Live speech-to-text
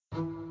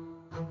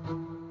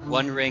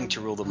One ring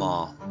to rule them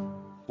all.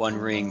 One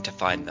ring to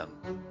find them.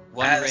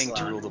 One ring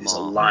to rule them is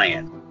all. a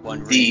lion.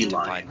 One The ring to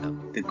lion. find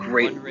them. The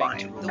great One ring lion.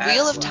 to rule The them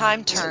wheel all. of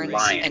time Aslan is a turns,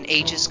 lion. and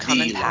ages come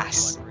The and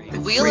pass. lion. The The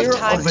wheel of great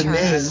time lion.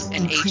 turns,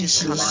 and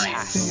ages come and Lion.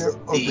 pass. fear The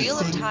of wheel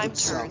of thing time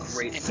itself. turns,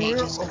 Great and Fear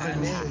ages of come a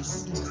and name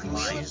pass.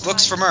 increases.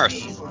 Books from Earth,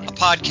 a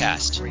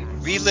podcast.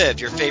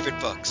 Relive your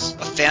favorite books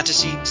of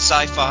fantasy,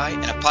 sci-fi,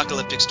 and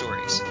apocalyptic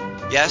stories.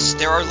 Yes,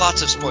 there are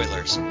lots of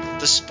spoilers.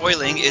 The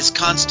spoiling is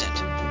constant.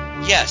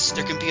 Yes,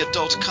 there can be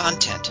adult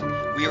content.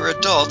 We are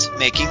adults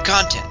making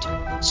content.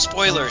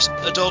 Spoilers,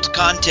 adult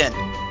content.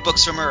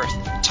 Books from Earth.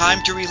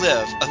 Time to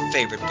relive a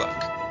favorite book.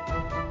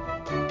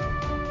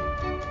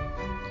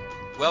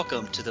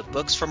 Welcome to the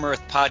Books from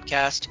Earth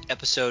podcast,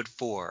 episode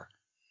 4,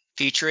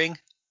 featuring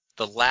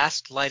The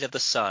Last Light of the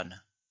Sun,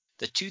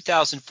 the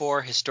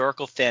 2004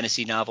 historical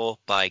fantasy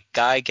novel by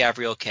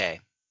Gavriel.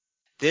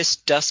 This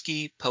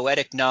dusky,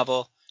 poetic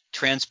novel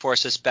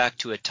transports us back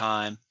to a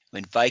time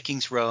when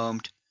Vikings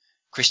roamed,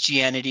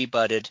 Christianity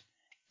budded,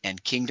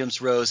 and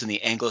kingdoms rose in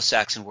the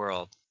Anglo-Saxon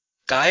world.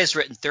 Guy has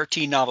written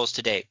 13 novels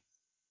to date.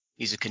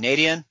 He's a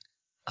Canadian,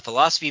 a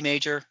philosophy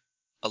major,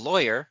 a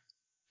lawyer,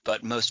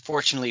 but most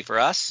fortunately for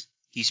us,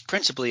 he's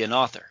principally an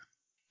author.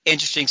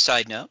 Interesting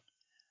side note,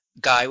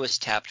 Guy was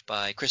tapped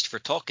by Christopher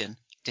Tolkien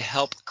to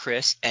help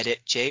Chris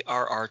edit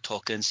J.R.R.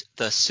 Tolkien's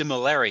The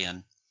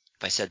Silmarillion,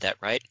 if I said that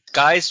right.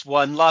 Guy's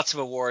won lots of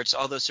awards,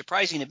 although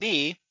surprising to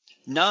me,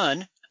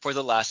 none for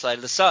The Last Light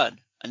of the Sun,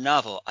 a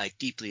novel I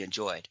deeply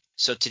enjoyed.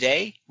 So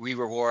today, we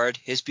reward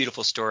his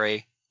beautiful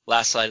story,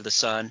 Last Light of the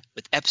Sun,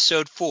 with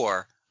episode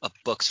 4 of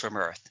Books from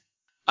Earth.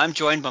 I'm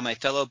joined by my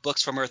fellow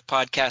Books from Earth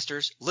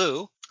podcasters,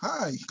 Lou.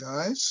 Hi,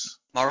 guys.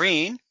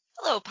 Maureen.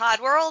 Hello,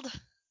 Podworld.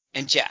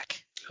 And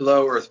Jack.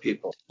 Hello, Earth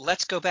people.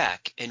 Let's go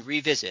back and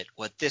revisit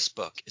what this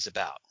book is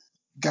about.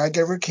 Guy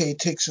Gavriel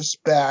takes us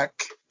back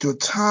to a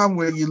time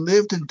where you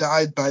lived and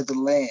died by the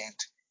land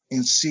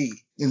and sea.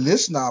 In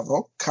this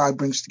novel, Kai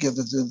brings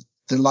together the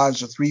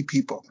lives of three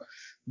people.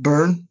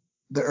 Bern,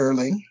 the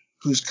Erling,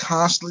 who's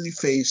constantly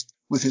faced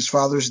with his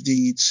father's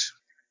deeds.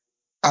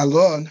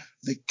 Alun,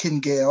 the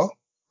Kingale,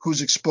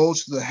 who's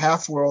exposed to the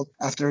half-world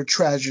after a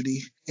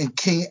tragedy. And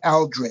King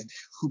Aldred,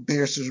 who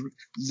bears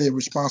the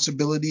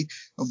responsibility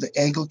of the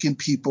Anglican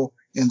people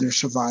and their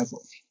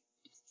survival.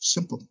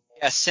 Simple.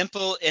 Yeah,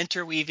 simple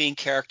interweaving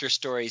character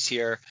stories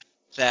here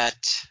that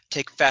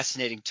take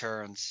fascinating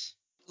turns.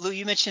 Lou,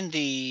 you mentioned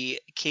the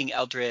King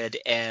Aldred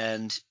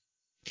and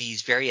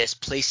these various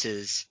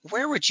places.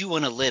 Where would you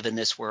want to live in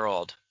this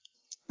world?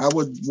 I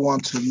would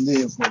want to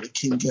live where the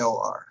Kingale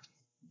are.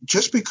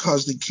 Just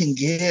because the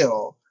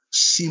Kingale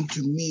seem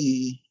to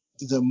me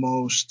the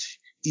most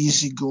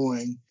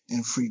easygoing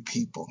and free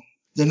people.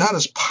 They're not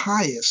as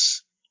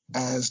pious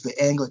as the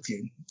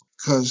Anglican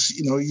because,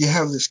 you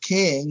have this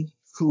king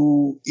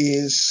who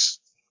is,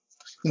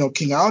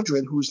 King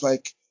Aldred, who's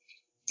like,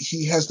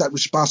 he has that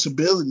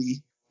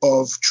responsibility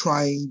of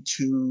trying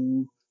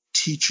to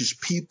teach his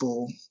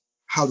people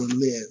how to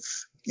live.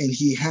 And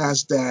he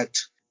has that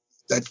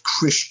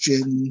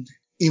Christian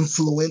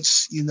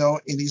influence,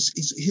 and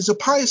he's a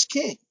pious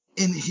king.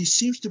 And he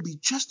seems to be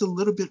just a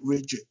little bit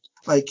rigid.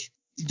 Like,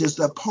 there's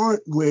that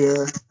part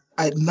where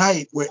at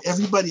night, where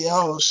everybody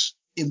else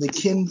in the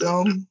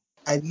kingdom,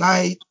 at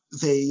night,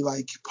 they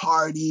like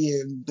party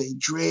and they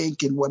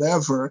drink and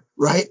whatever,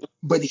 right?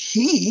 But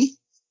he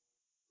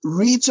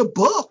reads a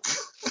book,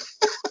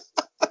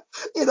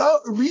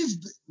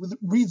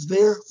 reads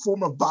their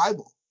form of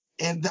Bible.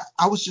 And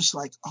I was just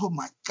like, oh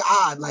my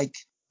God, like,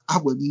 I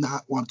would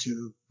not want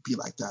to be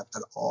like that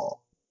at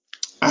all.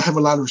 I have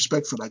a lot of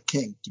respect for that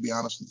king, to be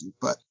honest with you,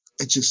 but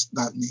it's just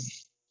not me.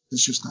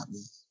 It's just not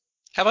me.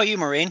 How about you,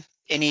 Maureen?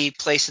 Any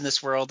place in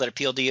this world that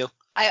appealed to you?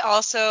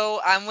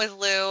 I'm with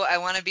Lou. I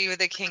want to be with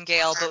the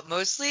Kingale, but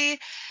mostly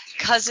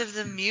because of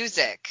the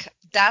music.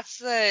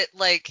 That's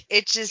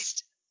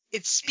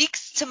it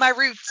speaks to my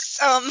roots.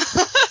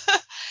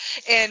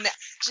 And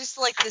just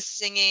like the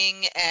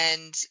singing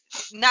and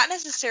not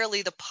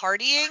necessarily the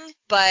partying,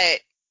 but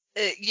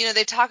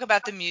they talk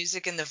about the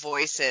music and the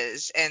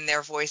voices and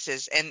their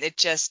voices, and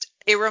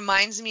it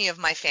reminds me of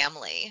my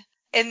family.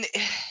 And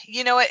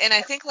you know what? And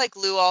I think like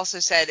Lou also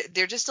said,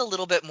 they're just a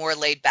little bit more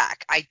laid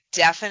back. I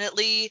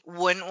definitely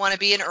wouldn't want to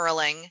be an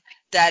Erling.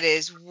 That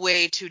is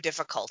way too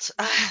difficult.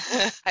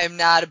 I am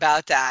not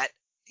about that.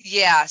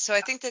 Yeah, so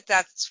I think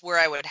that's where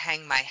I would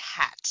hang my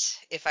hat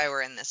if I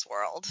were in this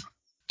world.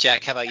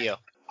 Jack, how about you?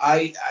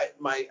 I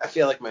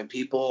feel like my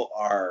people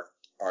are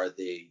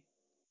the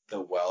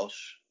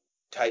Welsh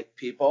type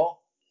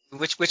people.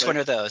 Which one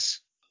are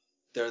those?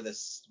 They're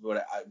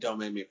don't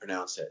make me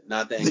pronounce it.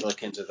 Not the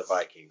Anglicans or the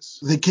Vikings.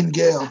 The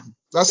Kingale.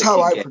 That's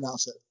how I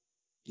pronounce it.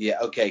 Yeah,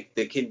 okay.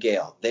 The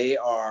Kingale. They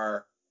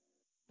are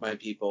my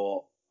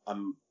people.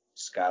 I'm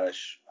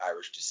Scottish,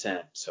 Irish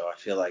descent, so I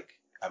feel like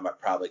I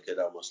probably could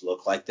almost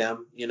look like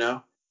them,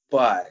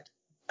 But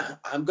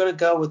I'm going to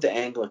go with the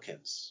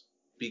Anglicans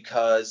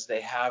because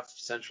they have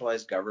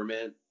centralized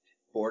government,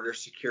 border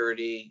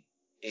security,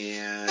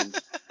 and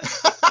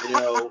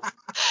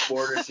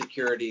border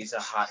security is a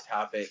hot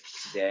topic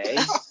today.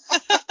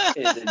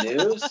 in the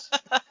news,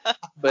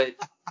 but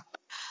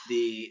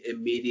the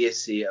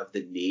immediacy of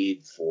the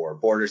need for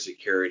border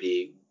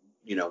security,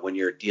 when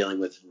you're dealing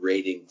with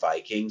raiding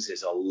Vikings,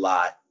 is a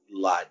lot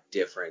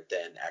different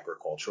than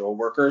agricultural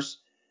workers.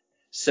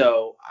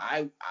 So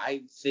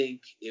I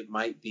think it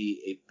might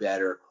be a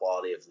better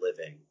quality of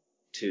living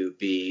to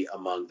be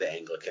among the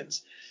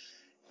Anglicans.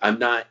 I'm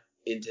not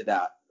into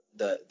that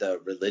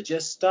the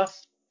religious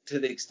stuff to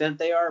the extent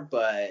they are,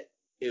 but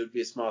it would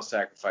be a small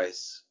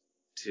sacrifice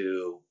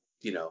to,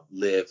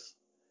 live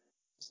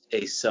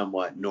a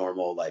somewhat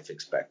normal life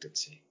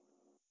expectancy.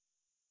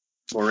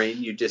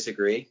 Maureen, you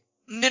disagree?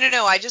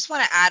 No. I just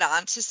want to add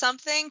on to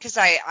something because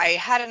I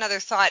had another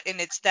thought, and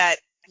it's that,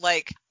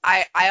 like,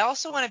 I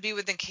also want to be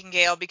with the King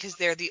Gale because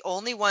they're the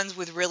only ones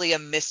with really a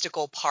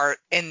mystical part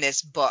in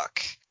this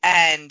book.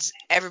 And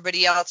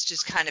everybody else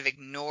just kind of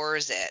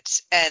ignores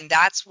it. And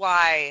that's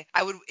why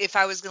if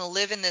I was going to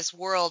live in this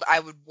world,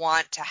 I would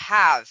want to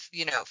have,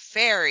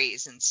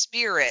 fairies and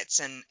spirits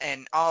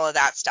and all of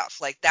that stuff.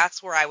 Like,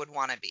 that's where I would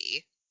want to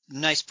be.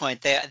 Nice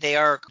point. They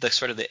are the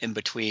sort of the in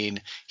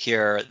between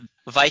here.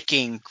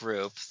 Viking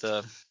group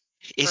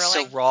is so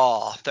Erling?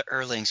 raw. The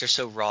Erlings are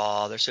so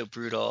raw. They're so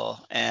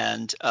brutal,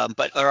 and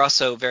but are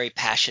also very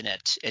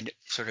passionate and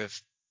sort of.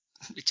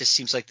 It just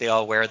seems like they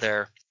all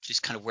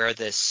just kind of wear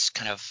this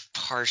kind of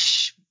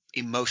harsh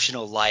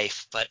emotional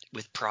life, but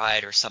with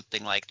pride or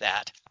something like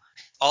that.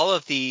 All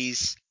of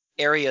these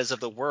areas of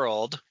the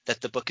world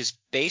that the book is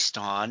based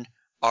on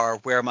are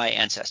where my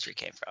ancestry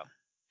came from.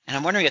 And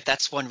I'm wondering if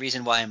that's one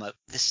reason why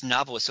this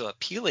novel was so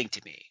appealing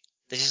to me.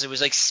 It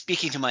was like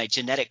speaking to my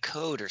genetic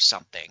code or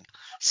something.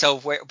 So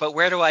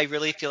where do I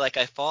really feel like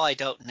I fall? I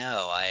don't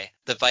know.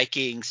 The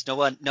Vikings, no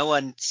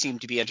one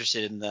seemed to be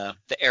interested in the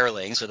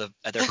Airlings, or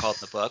they're called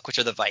in the book, which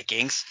are the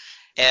Vikings.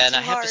 And Too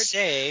I have to hard.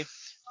 say,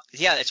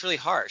 yeah, it's really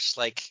harsh.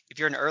 Like, if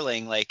you're an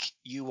Erling, like,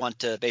 you want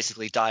to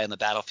basically die on the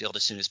battlefield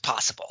as soon as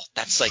possible.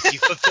 That's like you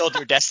fulfilled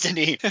your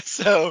destiny.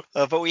 So,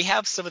 but we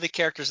have some of the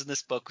characters in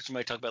this book, which we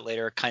might talk about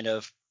later, kind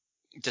of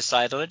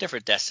decide on a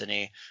different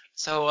destiny.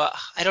 So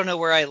I don't know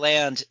where I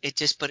land.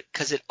 But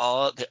because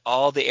all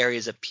the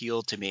areas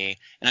appeal to me,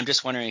 and I'm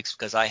just wondering, it's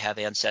because I have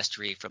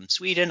ancestry from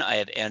Sweden, I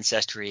have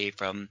ancestry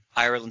from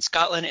Ireland,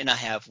 Scotland, and I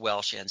have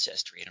Welsh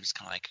ancestry, and I'm just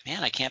kind of like,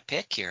 man, I can't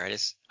pick here.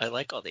 I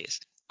like all these.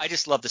 I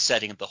just love the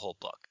setting of the whole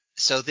book.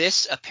 So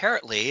this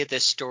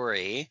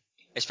story,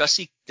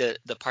 especially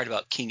the part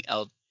about King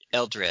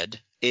Eldred,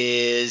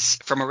 is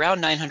from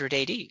around 900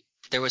 AD.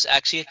 There was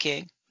actually a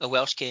king, a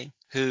Welsh king,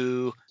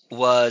 who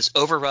was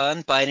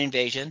overrun by an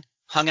invasion,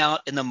 hung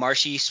out in the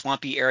marshy,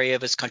 swampy area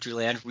of his country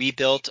land,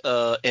 rebuilt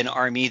an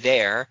army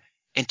there,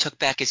 and took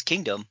back his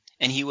kingdom.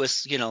 And he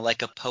was,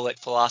 like a poet,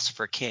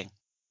 philosopher king.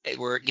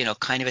 We're,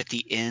 kind of at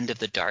the end of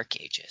the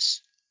Dark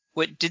Ages.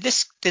 Did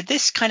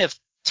this kind of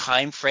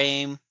time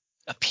frame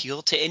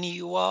appeal to any of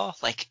you all?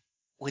 Like,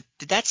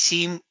 did that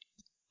seem,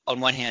 on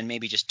one hand,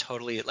 maybe just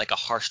totally like a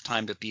harsh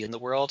time to be in the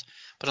world,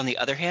 but on the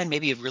other hand,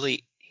 maybe a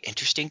really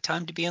interesting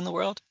time to be in the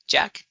world?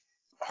 Jack?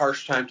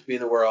 Harsh time to be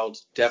in the world.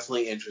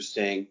 Definitely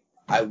interesting.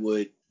 I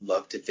would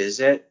love to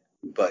visit,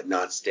 but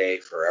not stay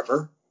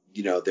forever.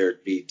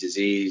 There'd be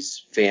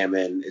disease,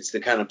 famine. It's the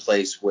kind of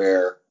place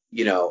where,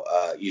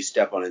 you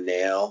step on a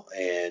nail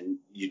and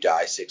you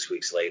die 6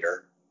 weeks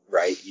later,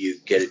 right? You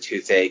get a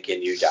toothache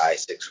and you die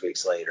 6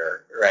 weeks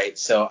later, right?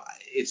 So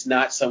it's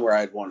not somewhere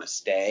I'd want to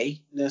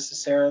stay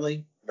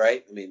necessarily,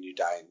 right? I mean,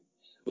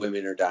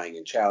 women are dying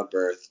in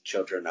childbirth,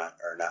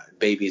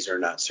 babies are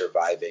not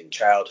surviving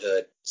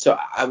childhood. So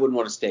I wouldn't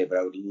want to stay, but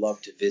I would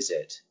love to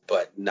visit,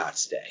 but not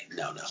stay.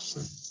 No.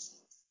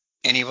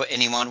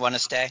 Anyone want to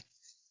stay?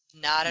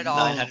 Not at all.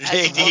 900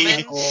 As a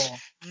AD. woman,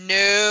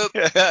 nope.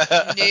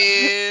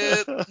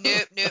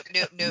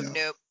 No.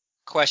 Nope.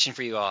 Question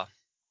for you all.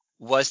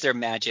 Was there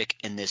magic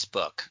in this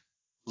book?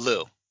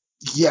 Lou.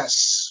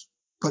 Yes,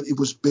 but it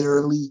was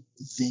barely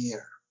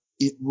there.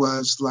 It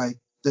was like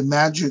the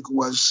magic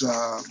was,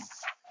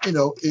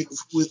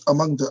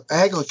 among the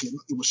Anglican,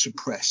 it was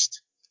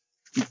suppressed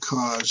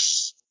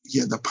because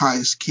you had the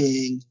pious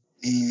king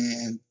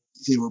and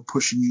they were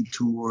pushing you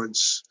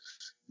towards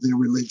their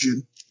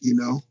religion,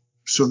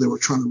 So they were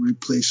trying to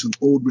replace an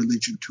old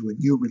religion to a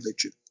new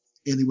religion.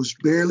 And it was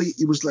barely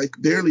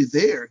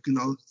there,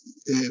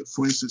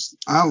 for instance,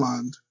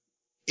 Ireland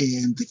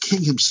and the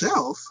king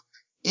himself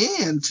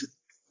and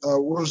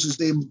what was his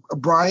name?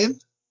 Brian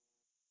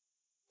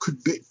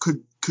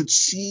could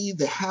see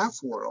the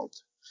half world.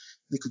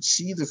 They could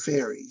see the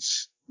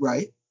fairies,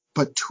 right?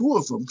 But two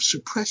of them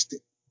suppressed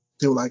it.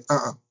 They were like,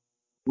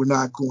 we're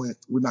not going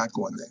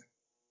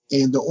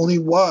there. And the only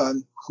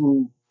one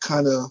who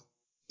kind of,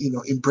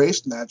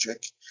 embraced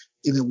magic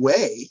in a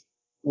way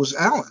was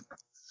Alan.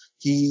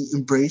 He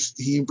embraced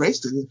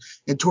it.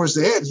 And towards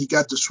the end, he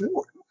got the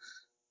sword,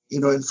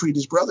 and freed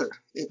his brother.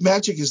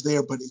 Magic is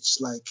there, but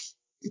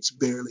it's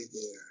barely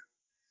there.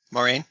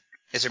 Maureen,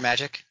 is there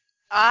magic?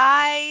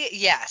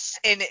 Yes.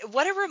 And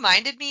what it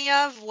reminded me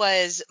of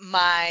was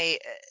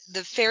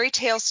the fairy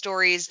tale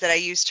stories that I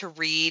used to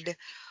read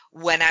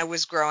when I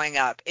was growing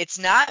up. It's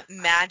not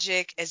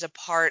magic as a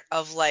part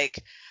of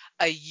like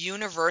a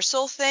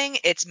universal thing.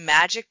 It's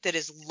magic that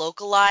is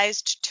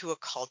localized to a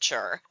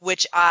culture,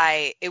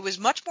 it was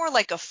much more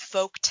like a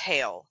folk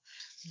tale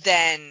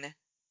than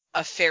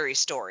a fairy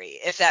story,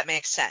 if that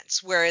makes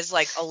sense. Whereas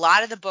like a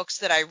lot of the books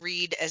that I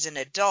read as an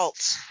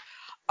adult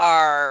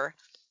are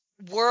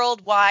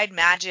worldwide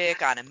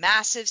magic on a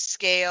massive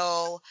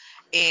scale,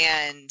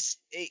 and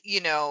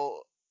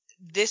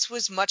this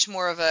was much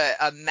more of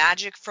a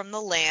magic from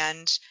the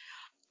land.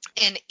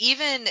 And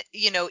even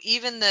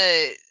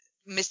the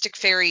mystic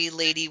fairy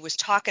lady was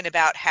talking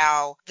about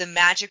how the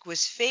magic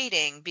was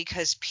fading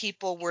because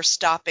people were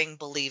stopping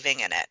believing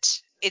in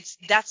it.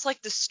 That's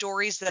like the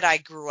stories that I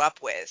grew up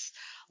with.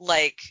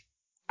 Like,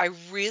 I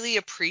really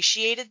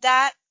appreciated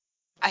that.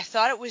 I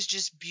thought it was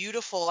just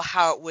beautiful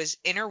how it was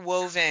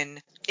interwoven.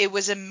 It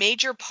was a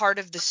major part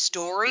of the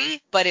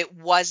story, but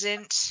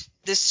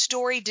the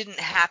story didn't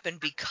happen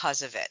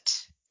because of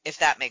it, if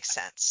that makes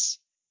sense.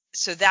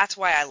 So that's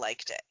why I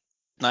liked it.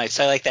 Nice.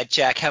 I like that.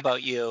 Jack, how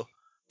about you?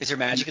 Is there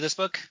magic in this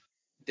book?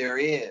 There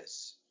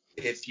is.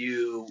 If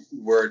you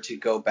were to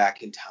go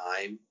back in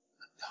time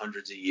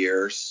hundreds of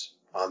years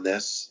on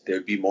this,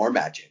 there'd be more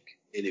magic.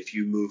 And if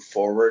you move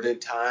forward in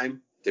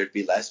time, there'd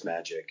be less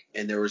magic.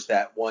 And there was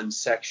that one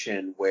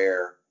section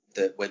where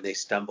when they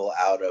stumble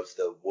out of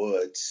the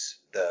woods,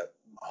 the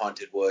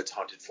haunted woods,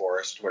 haunted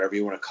forest, whatever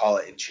you want to call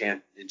it,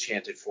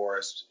 enchanted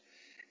forest,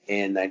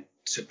 and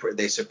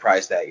they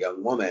surprise that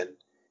young woman.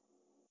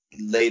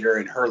 Later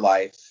in her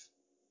life,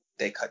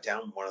 they cut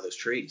down one of those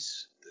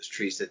trees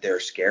that they're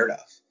scared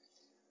of.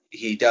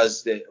 He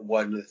does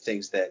one of the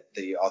things that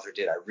the author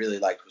did I really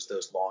liked was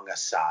those long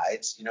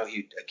asides.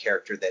 A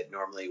character that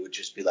normally would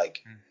just be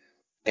like,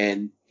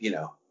 and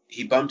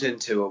he bumped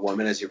into a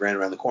woman as he ran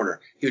around the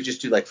corner. He would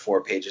just do like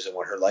 4 pages of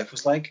what her life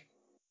was like.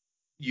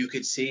 You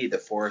could see the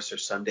forests are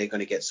someday going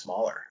to get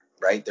smaller,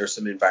 right? There's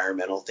some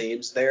environmental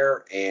themes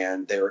there,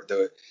 and they were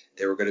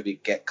going to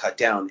get cut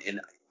down. And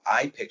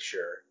I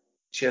picture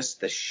just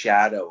the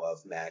shadow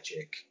of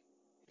magic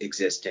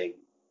existing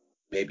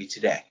maybe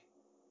today.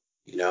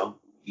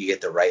 You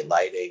get the right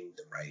lighting,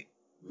 the right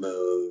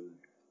moon,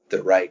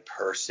 the right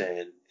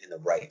person in the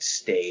right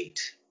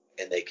state,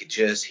 and they could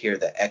just hear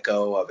the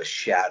echo of a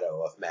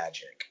shadow of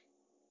magic.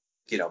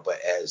 But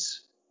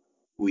as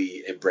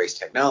we embrace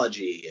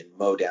technology and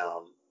mow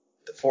down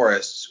the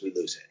forests, we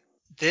lose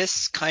it.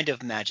 This kind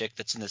of magic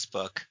that's in this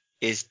book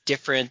is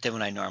different than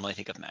when I normally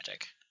think of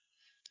magic.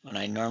 When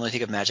I normally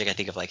think of magic, I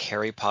think of like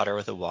Harry Potter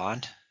with a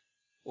wand,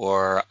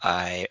 or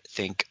I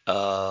think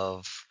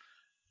of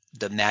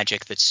the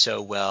magic that's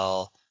so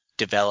well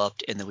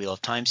developed in the Wheel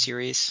of Time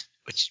series,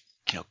 which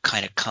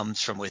kind of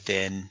comes from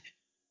within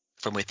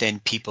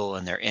people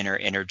and their inner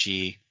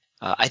energy.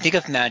 I think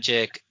of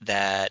magic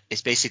that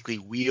is basically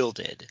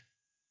wielded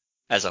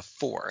as a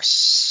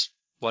force,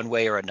 one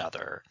way or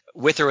another,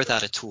 with or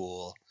without a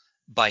tool,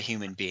 by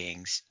human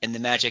beings, and the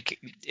magic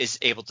is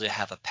able to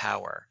have a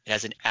power. It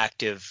has an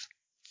active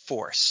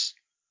force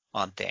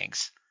on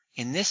things.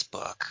 In this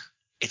book,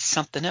 it's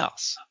something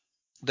else.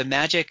 The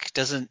magic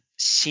doesn't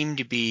seem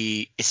to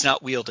be – it's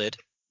not wielded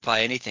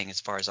by anything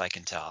as far as I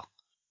can tell.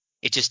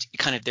 It just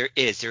kind of – there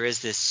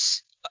is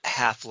this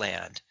half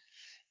land,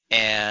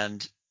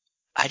 and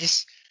I'm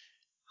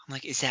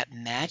like, is that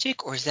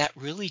magic or is that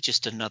really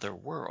just another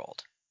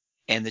world?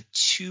 And the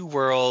two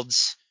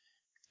worlds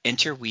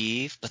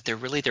interweave, but they're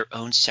really their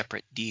own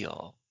separate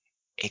deal,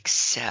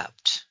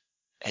 except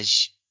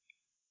as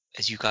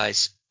you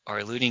guys are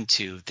alluding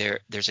to,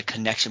 there's a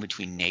connection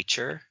between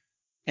nature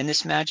and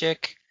this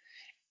magic.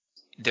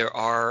 There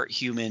are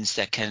humans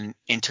that can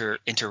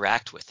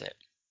interact with it,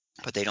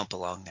 but they don't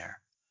belong there.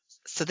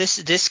 So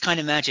this kind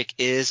of magic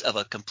is of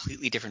a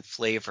completely different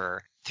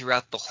flavor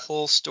throughout the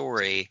whole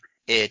story.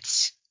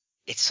 It's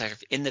sort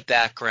of in the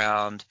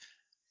background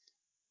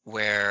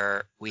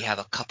where we have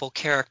a couple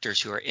characters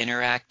who are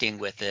interacting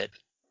with it.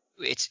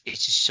 It's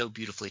just so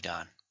beautifully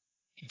done.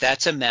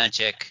 That's a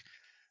magic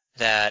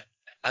that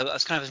I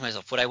was kind of asking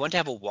myself, would I want to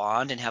have a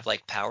wand and have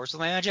like powers of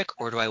magic,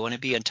 or do I want to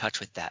be in touch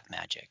with that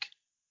magic?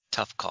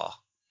 Tough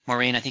call.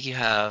 Maureen, I think you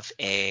have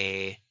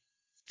a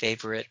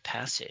favorite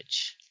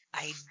passage.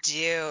 I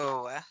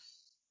do.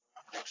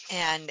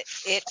 And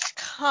it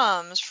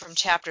comes from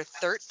chapter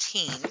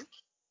 13.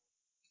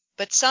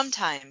 But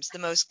sometimes the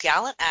most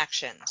gallant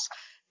actions,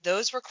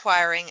 those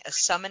requiring a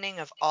summoning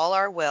of all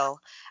our will,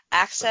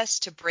 access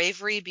to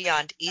bravery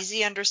beyond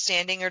easy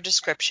understanding or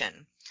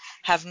description,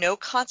 have no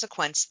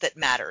consequence that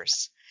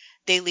matters.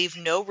 They leave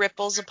no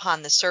ripples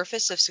upon the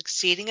surface of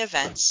succeeding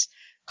events,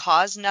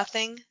 cause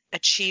nothing,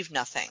 achieve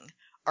nothing,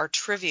 are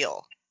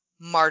trivial,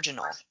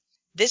 marginal.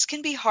 This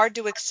can be hard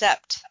to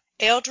accept.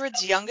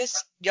 Ealdred's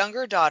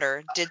younger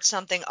daughter did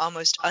something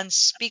almost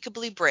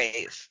unspeakably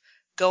brave,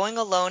 going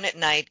alone at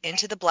night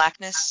into the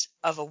blackness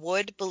of a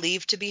wood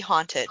believed to be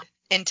haunted,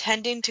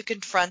 intending to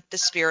confront the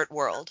spirit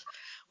world,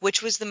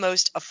 which was the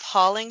most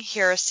appalling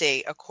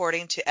heresy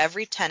according to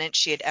every tenet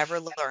she had ever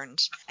learned.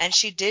 And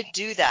she did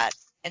do that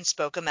and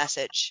spoke a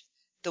message,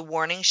 the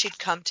warning she'd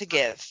come to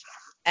give,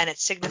 and it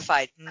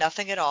signified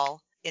nothing at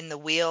all in the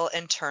wheel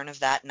and turn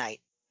of that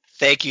night.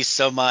 Thank you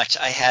so much.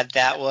 I had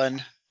that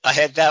one. I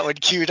had that one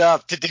queued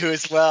up to do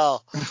as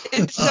well.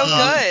 It's so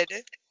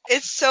good.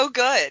 It's so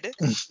good.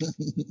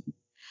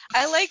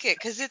 I like it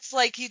because it's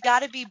like you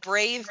got to be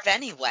brave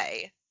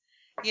anyway.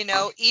 You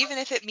know, even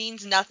if it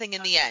means nothing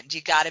in the end,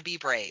 you got to be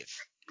brave.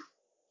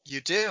 You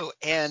do.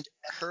 And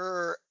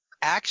her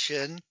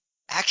action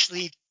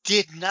actually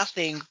did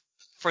nothing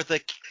for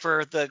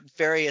the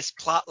various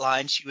plot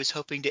lines she was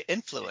hoping to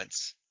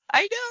influence.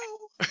 I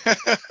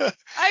know.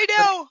 I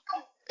know.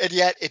 And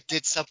yet it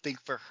did something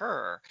for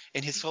her.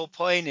 And his whole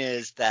point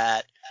is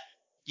that,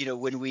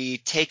 when we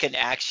take an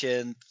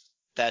action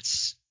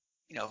that's,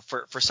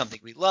 for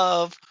something we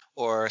love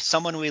or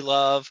someone we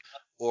love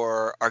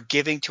or are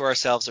giving to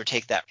ourselves or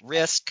take that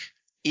risk,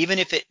 even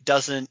if it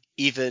doesn't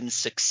even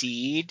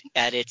succeed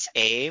at its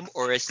aim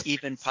or is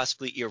even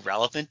possibly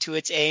irrelevant to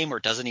its aim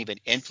or doesn't even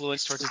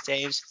influence towards its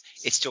aims,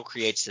 it still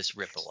creates this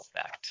ripple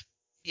effect.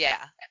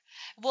 Yeah.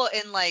 Well,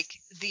 and like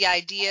the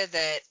idea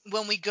that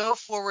when we go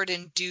forward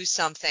and do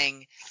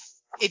something,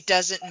 it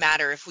doesn't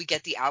matter if we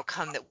get the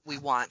outcome that we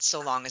want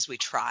so long as we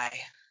try.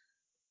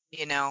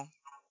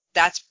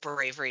 That's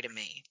bravery to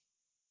me.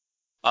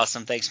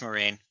 Awesome. Thanks,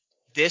 Maureen.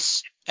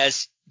 This,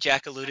 as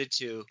Jack alluded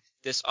to,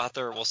 this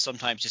author will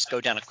sometimes just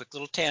go down a quick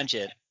little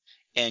tangent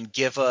and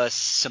give us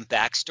some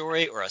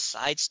backstory or a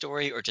side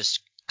story or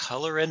just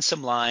color in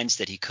some lines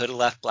that he could have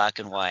left black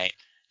and white.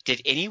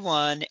 Did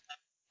anyone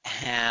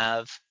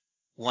have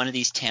one of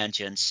these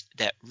tangents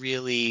that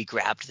really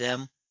grabbed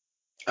them?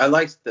 I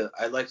liked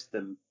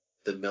the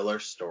Miller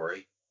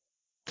story.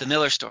 The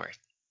Miller story.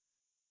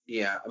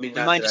 Yeah, I mean,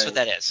 Remind us what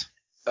that is.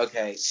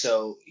 Okay,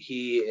 so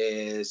he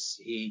was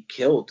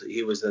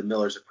the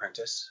miller's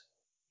apprentice,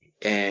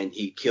 and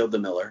he killed the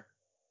miller.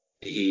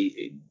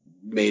 He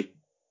made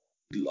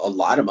a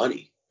lot of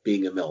money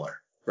being a miller,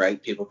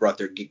 right? People brought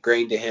their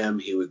grain to him.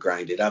 He would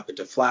grind it up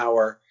into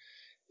flour.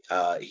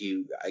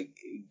 He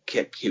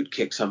would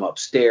kick some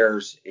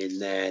upstairs,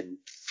 and then,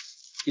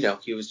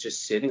 he was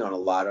just sitting on a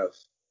lot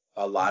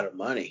of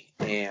money,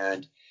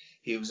 and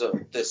he was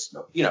this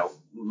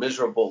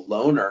miserable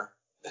loner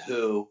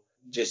who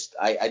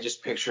I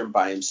just picture him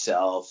by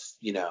himself,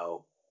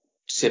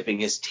 sipping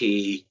his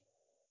tea,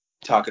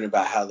 talking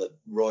about how the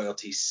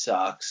royalty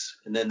sucks,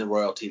 and then the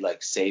royalty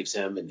like saves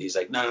him, and he's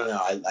like, no,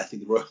 I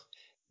think the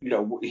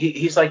royal,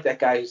 he's like that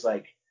guy who's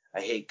like,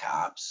 I hate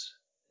cops,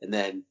 and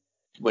then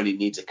when he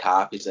needs a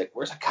cop, he's like,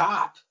 where's a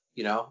cop?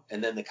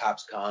 And then the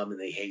cops come and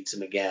they hates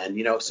him again,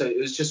 so it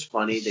was just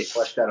funny. They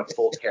fleshed out a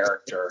full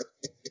character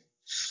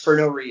for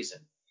no reason,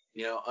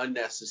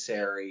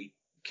 unnecessary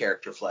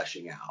character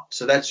fleshing out.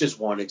 So that's just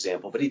one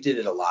example, but he did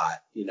it a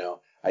lot.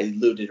 I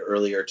alluded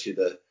earlier to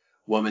the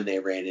woman they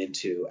ran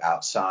into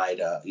outside,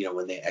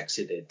 when they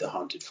exited the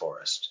haunted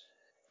forest.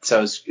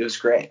 So it was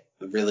great.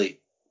 I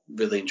really,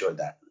 really enjoyed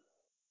that.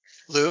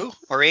 Lou,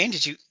 Maureen,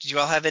 did you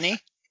all have any?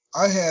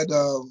 I had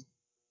the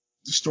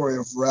story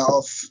of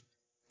Ralph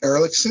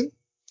Erlichson,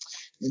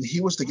 and he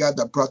was the guy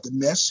that brought the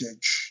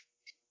message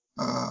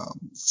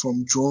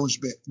from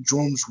Dromswick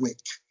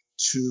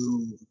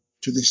to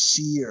the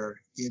seer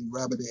in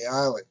Rabiday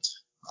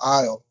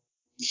Isle.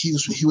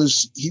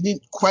 He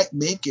didn't quite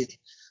make it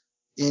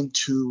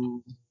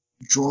into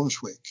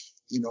Dromswick.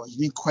 He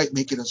didn't quite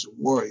make it as a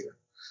warrior,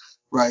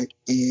 right?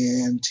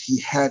 And he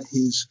had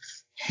his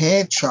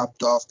hand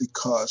chopped off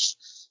because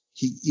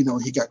he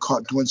got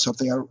caught doing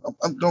something.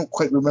 I don't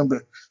quite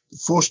remember the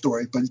full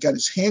story, but he got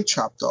his hand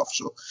chopped off.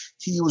 So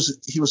he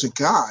was a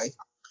guy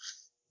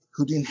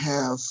who didn't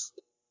have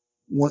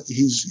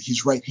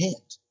his right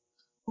hand.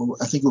 Or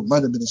I think it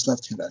might have been his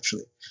left hand,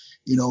 actually.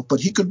 But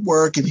he could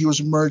work, and he was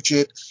a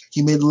merchant.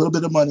 He made a little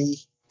bit of money.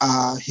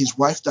 His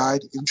wife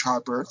died in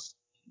childbirth,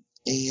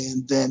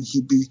 and then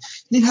he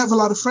didn't have a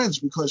lot of friends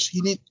because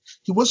he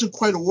wasn't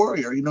quite a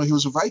warrior. He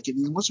was a Viking.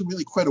 He wasn't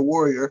really quite a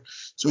warrior,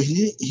 so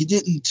he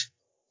didn't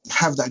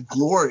have that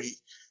glory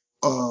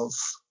of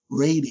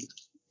raiding.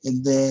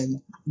 And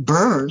then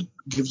Byrne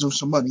gives him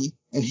some money,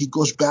 and he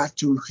goes back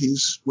to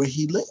where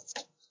he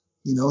lived.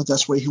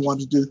 That's where he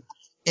wanted to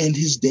end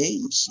his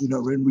days,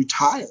 and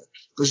retire,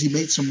 because he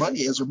made some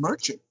money as a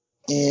merchant.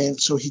 And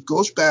so he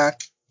goes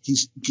back, he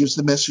gives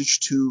the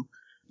message to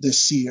the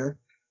seer,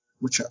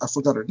 which I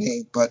forgot her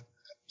name, but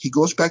he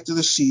goes back to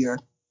the seer,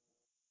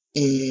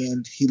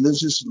 and he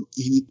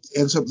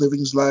ends up living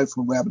his life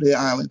on Rabiday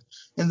Island,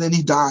 and then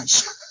he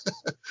dies.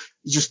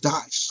 He just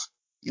dies,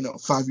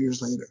 5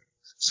 years later.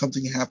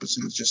 Something happens,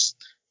 and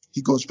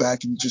he goes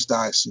back and he just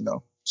dies,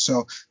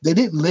 So they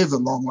didn't live a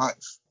long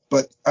life.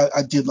 But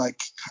I did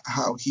like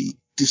how he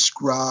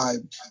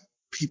described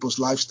people's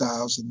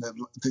lifestyles and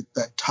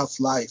that tough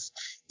life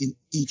in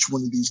each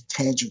one of these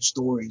tangent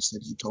stories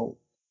that he told.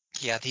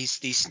 Yeah,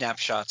 these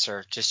snapshots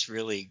are just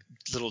really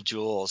little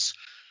jewels.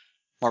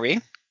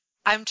 Maureen?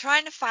 I'm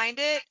trying to find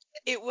it.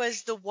 It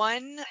was the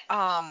one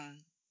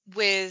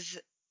with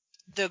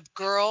the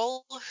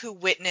girl who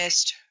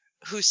witnessed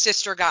whose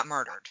sister got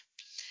murdered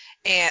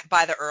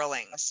by the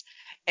Erlings.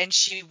 and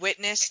she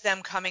witnessed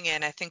them coming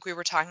in. I think we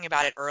were talking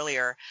about it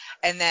earlier.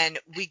 And then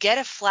we get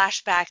a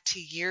flashback to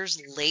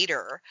years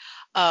later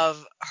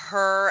of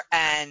her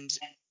and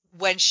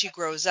when she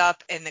grows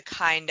up and the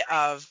kind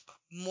of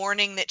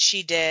mourning that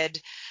she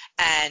did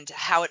and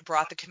how it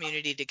brought the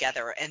community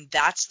together. And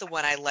that's the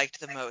one I liked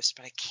the most,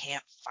 but I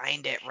can't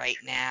find it right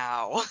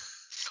now.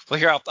 Well,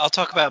 here I'll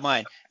talk about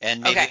mine,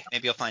 and maybe Okay.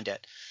 maybe you'll find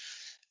it.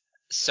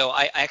 So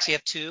I actually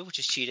have two, which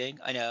is cheating.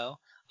 I know.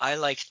 I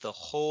liked the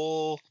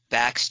whole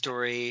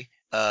backstory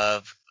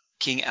of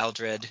King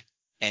Aldred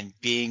and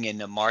being in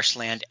the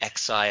marshland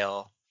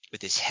exile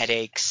with his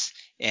headaches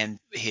and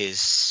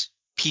his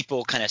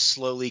people kind of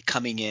slowly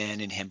coming in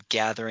and him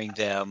gathering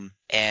them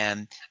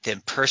and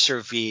them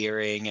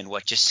persevering in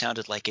what just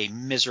sounded like a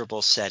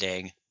miserable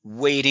setting,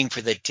 waiting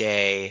for the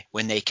day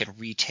when they can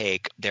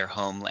retake their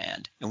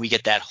homeland. And we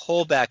get that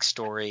whole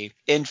backstory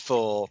in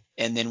full,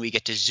 and then we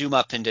get to zoom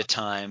up into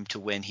time to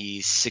when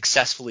he's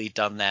successfully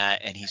done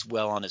that and he's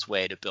well on his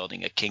way to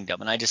building a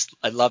kingdom. And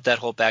I love that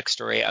whole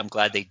backstory. I'm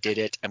glad they did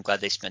it. I'm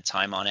glad they spent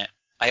time on it.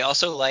 I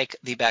also like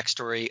the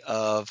backstory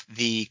of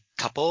the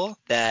couple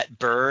that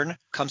Byrne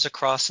comes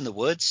across in the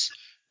woods.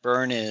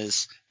 Byrne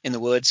is in the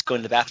woods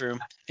going to the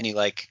bathroom, and he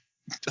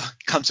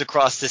comes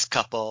across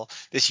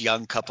this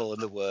young couple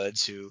in the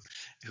woods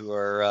who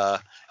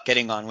are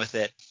getting on with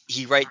it.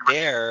 He right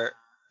there,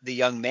 the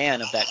young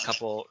man of that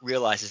couple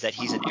realizes that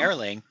he's an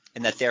heirling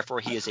and that therefore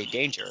he is a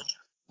danger.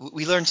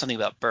 We learned something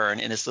about Byrne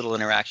in this little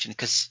interaction,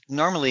 because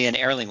normally an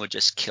heirling would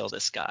just kill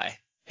this guy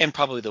and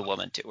probably the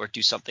woman too, or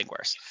do something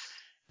worse.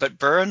 But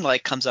Byrne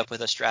comes up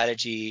with a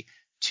strategy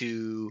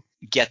to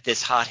get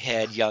this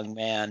hothead young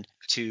man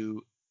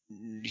to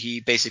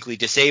he basically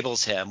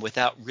disables him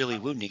without really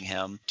wounding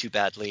him too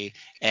badly.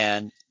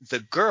 And the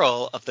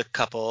girl of the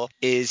couple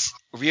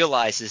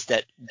realizes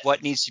that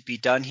what needs to be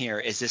done here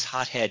is this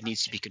hothead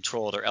needs to be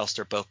controlled or else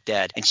they're both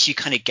dead. And she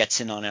kind of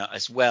gets in on it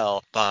as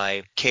well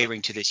by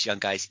catering to this young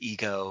guy's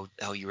ego.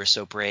 Oh, you were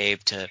so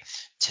brave to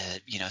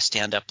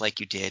stand up like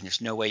you did, and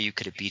there's no way you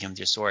could have beat him with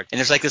your sword. And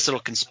there's like this little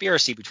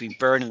conspiracy between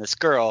Byrne and this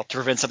girl to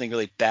prevent something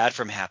really bad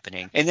from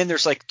happening. And then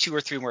there's like 2 or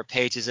 3 more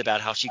pages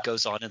about how she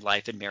goes on in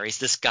life and marries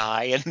this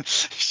guy and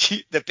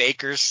the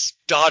baker's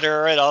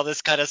daughter and all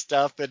this kind of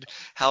stuff, and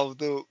how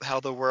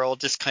the world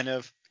just kind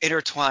of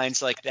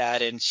intertwines like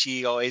that. And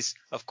she always,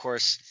 of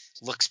course,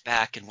 looks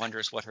back and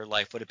wonders what her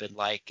life would have been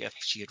like if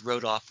she had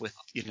rode off with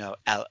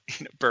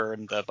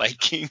Byrne the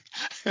Viking.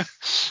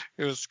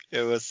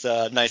 It was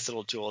a nice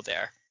little jewel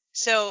there.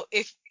 So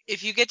if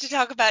you get to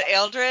talk about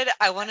Ealdred,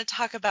 I want to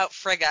talk about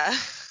Frigga,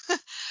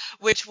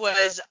 which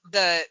was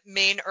the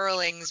main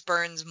Erling's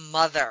Byrne's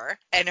mother,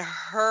 and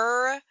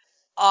her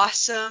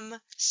awesome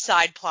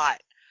side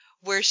plot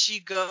where she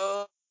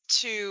goes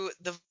to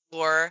the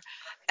floor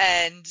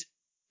and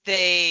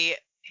they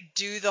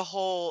do the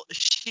whole,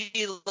 she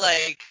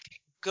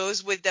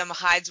goes with them,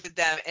 hides with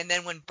them, and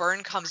then when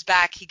Byrne comes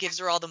back, he gives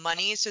her all the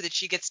money so that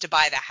she gets to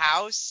buy the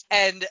house.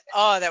 And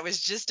oh, that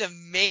was just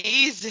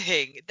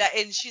amazing.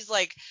 And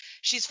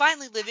she's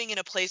finally living in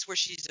a place where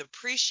she's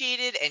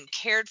appreciated and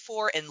cared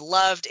for and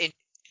loved, and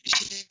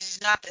she's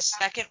not the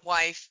second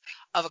wife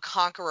of a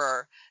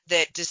conqueror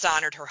that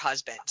dishonored her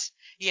husband,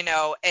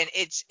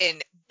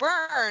 and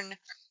Byrne,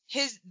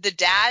 the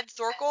dad,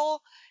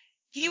 Thorkel,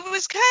 he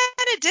was kind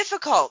of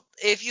difficult.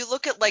 If you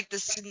look at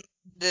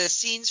the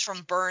scenes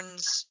from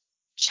Byrne's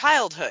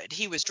childhood,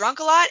 he was drunk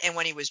a lot, and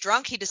when he was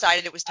drunk, he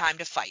decided it was time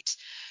to fight.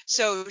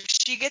 So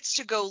she gets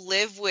to go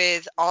live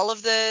with all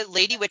of the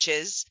lady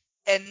witches,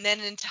 and then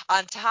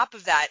on top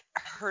of that,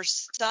 her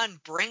son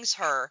brings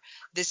her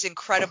this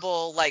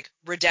incredible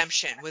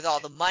redemption with all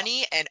the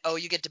money, and oh,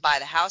 you get to buy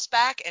the house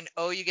back, and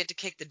oh, you get to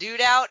kick the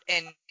dude out,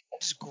 and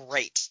it's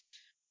great.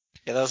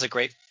 Yeah, that was a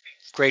great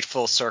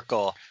full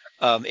circle.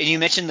 And you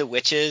mentioned the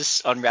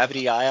witches on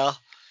Rabbity Isle.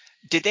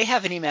 Did they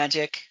have any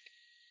magic?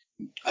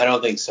 I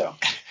don't think so.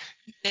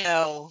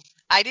 No,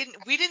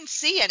 we didn't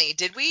see any,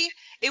 did we?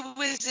 It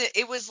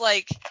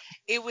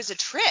was a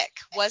trick,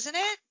 wasn't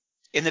it?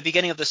 In the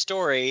beginning of the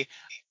story,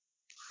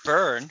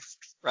 Byrne,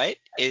 right,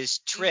 is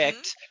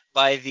tricked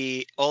by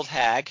the old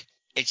hag,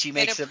 and she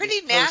makes him in a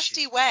pretty this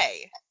nasty potion.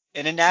 way.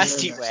 In a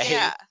nasty way.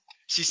 Yeah.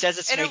 She says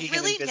it's In a making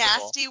really him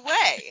invisible. nasty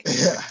way.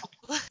 Yeah.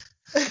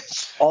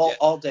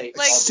 All day.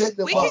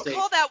 We can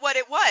call that what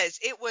it was.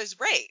 It was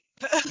rape.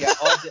 Yeah,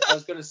 I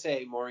was going to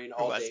say, Maureen,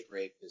 all date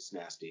rape is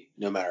nasty,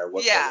 no matter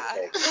what. Yeah.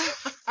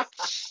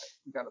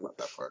 Forgot about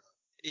that part.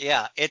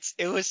 Yeah,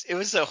 it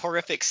was a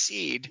horrific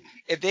scene,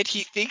 and then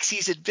he thinks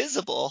he's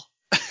invisible.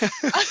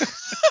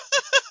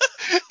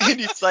 And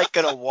he's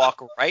gonna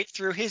walk right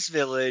through his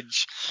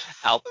village,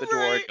 out the door.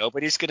 Right.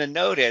 Nobody's gonna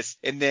notice.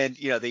 And then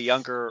the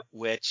younger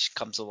witch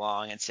comes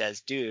along and says,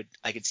 "Dude,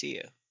 I can see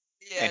you."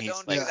 Yeah, and he's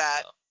don't do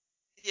that. Oh.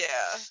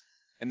 Yeah.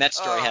 And that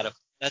story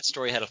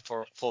had a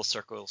full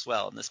circle as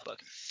well in this book.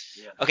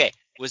 Yeah. Okay,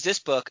 was this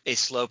book a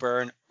slow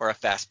burn or a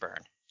fast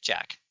burn,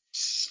 Jack?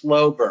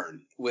 Slow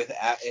burn.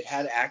 It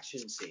had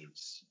action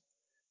scenes,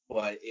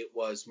 but it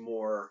was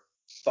more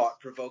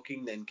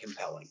thought-provoking than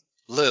compelling.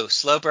 Lou,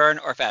 slow burn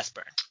or fast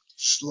burn?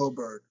 Slow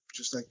burn,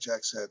 just like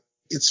Jack said.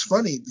 it's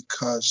funny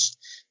because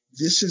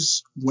this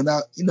is when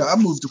I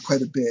moved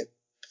quite a bit.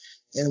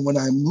 And when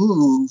I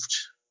moved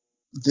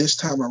this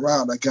time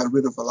around, I got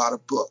rid of a lot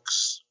of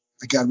books.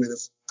 I got rid of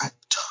a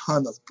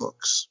ton of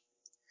books.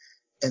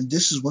 And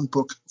this is one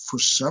book, for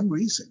some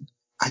reason,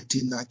 I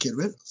did not get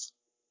rid of.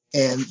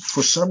 And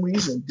for some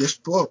reason, this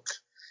book,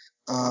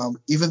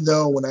 even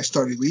though when I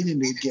started reading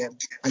it again,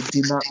 I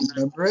did not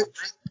remember it.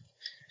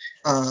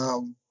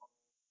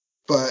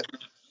 But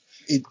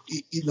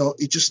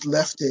it just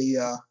left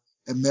a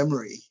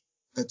memory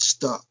that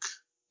stuck.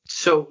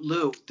 So,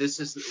 Lou,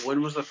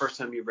 when was the first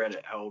time you read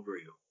it? How old were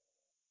you?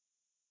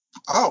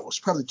 Oh, it was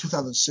probably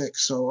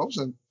 2006. So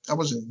I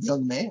was a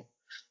young man,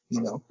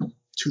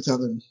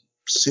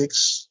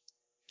 2006,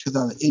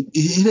 2008.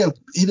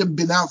 It had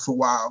been out for a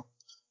while,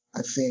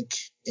 I think.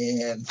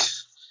 And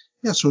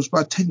yeah, so it was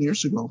about 10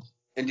 years ago.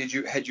 And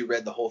had you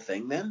read the whole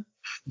thing then?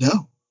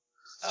 No.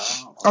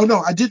 Oh. Okay. Oh no,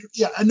 I did.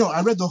 Yeah, I know.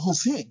 I read the whole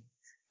thing.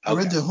 I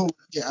Okay. read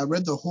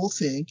the whole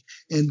thing.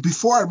 And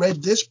before I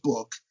read this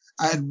book,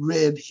 I had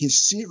read his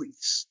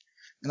series.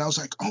 And I was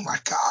like, oh my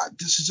God,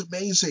 this is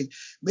amazing.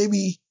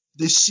 Maybe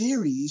this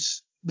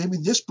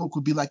book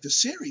would be like the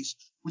series,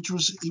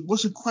 it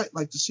wasn't quite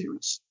like the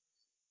series.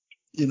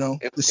 The And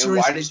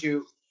series. why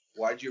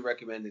did you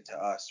recommend it to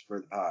us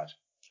for the pod?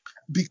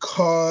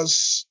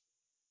 Because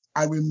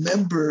I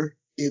remember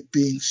it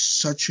being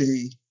such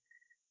a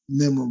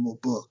memorable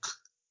book.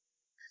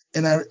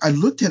 And I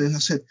looked at it and I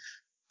said,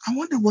 I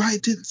wonder why I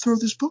didn't throw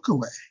this book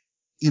away,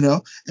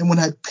 And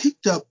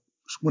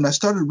when I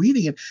started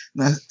reading it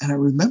and I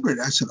remembered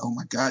it, I said, oh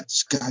my God,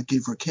 this guy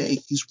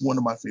Gavriel, he's one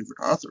of my favorite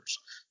authors.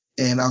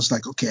 And I was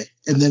like, okay.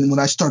 And then when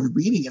I started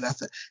reading it,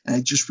 and I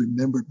just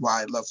remembered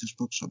why I love this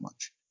book so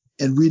much.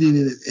 And reading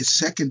it a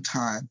second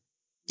time,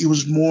 it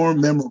was more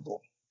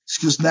memorable.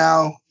 Because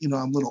now, I'm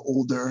a little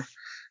older, a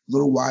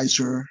little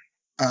wiser.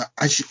 I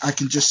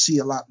can just see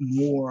a lot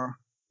more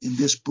in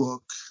this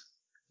book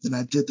than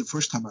I did the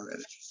first time I read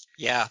it.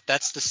 Yeah,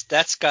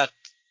 that's got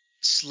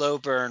slow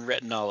burn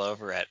written all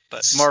over it.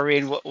 But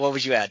Maureen, what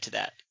would you add to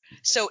that?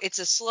 So it's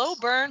a slow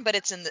burn, but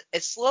it's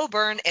slow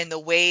burn in the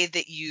way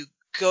that you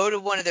go to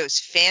one of those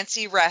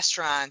fancy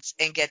restaurants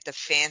and get the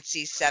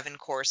fancy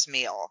 7-course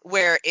meal,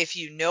 where if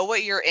you know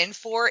what you're in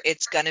for,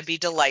 it's going to be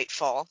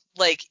delightful.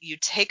 Like, you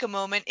take a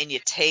moment and you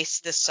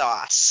taste the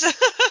sauce.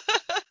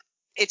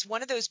 It's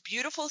one of those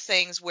beautiful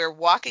things where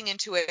walking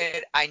into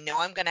it, I know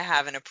I'm going to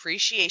have an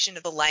appreciation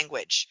of the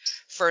language,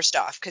 first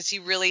off, because he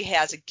really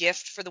has a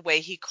gift for the way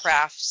he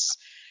crafts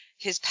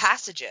his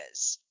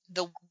passages.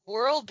 The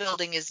world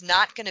building is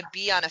not going to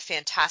be on a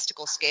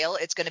fantastical scale.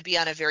 It's going to be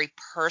on a very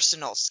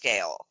personal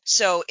scale.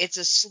 So it's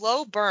a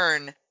slow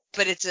burn,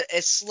 but it's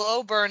a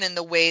slow burn in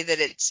the way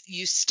that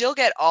you still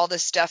get all the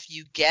stuff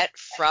you get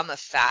from a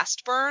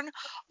fast burn,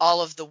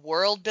 all of the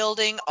world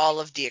building, all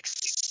of the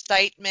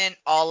excitement,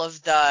 all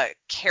of the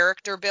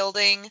character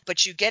building,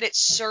 but you get it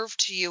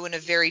served to you in a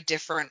very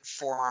different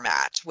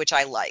format, which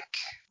I like.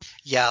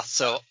 Yeah,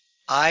 so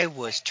I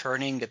was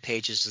turning the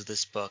pages of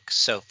this book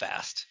so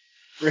fast.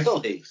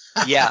 Really?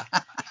 Yeah.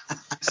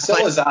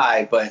 So was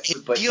I, but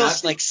it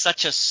feels like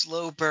such a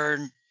slow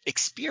burn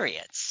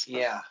experience.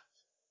 Yeah.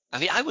 I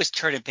mean, I was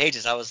turning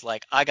pages. I was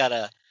like,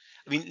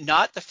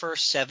 not the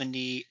first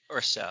 70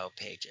 or so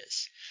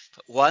pages,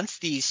 but once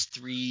these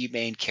three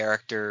main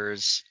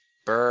characters,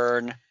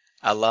 Byrne,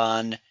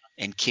 Alan,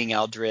 and King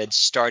Aldred,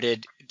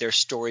 their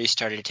stories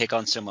started to take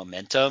on some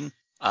momentum,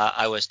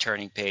 I was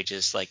turning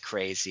pages like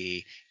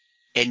crazy.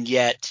 And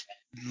yet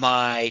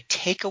my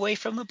takeaway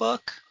from the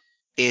book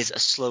is a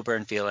slow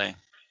burn feeling.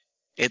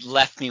 It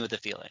left me with a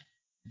feeling.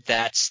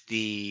 That's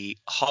the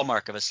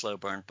hallmark of a slow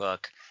burn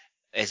book,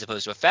 as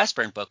opposed to a fast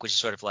burn book, which is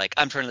sort of like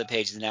I'm turning the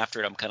pages and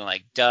after it I'm kind of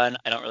like done.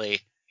 I don't really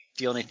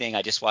feel anything.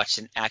 I just watched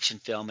an action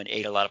film and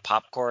ate a lot of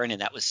popcorn,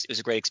 and it was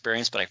a great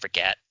experience, but I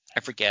forget.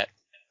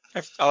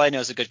 All I know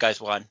is the good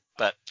guys won,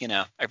 but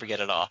I forget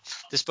it all.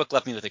 This book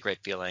left me with a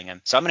great feeling,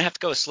 and so I'm gonna have to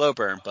go with slow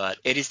burn, but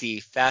it is the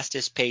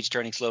fastest page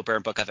turning slow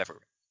burn book I've ever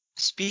read.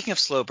 Speaking of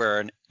slow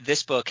burn,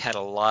 this book had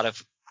a lot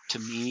of, to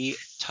me,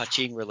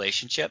 touching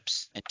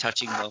relationships and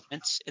touching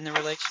moments in the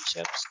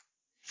relationships.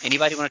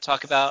 Anybody want to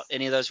talk about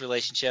any of those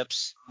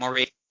relationships?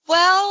 Maureen?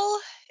 Well,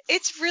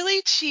 it's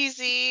really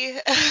cheesy.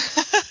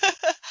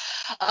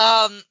 But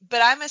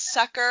I'm a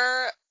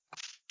sucker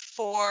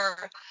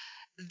for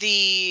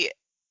the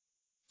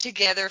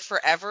together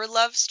forever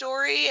love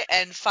story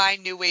and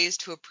find new ways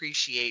to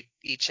appreciate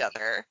each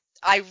other.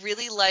 I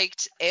really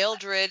liked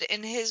Ealdred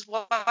and his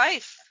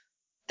wife.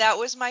 That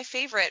was my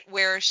favorite,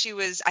 where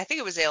I think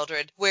it was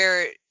Ealdred,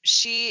 where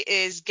she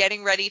is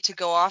getting ready to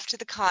go off to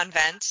the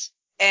convent,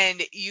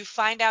 and you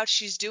find out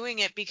she's doing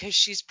it because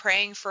she's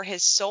praying for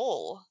his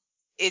soul.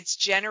 It's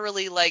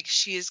generally like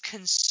she is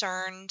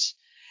concerned.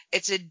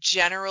 It's a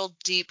general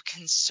deep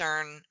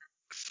concern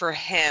for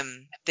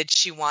him that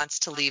she wants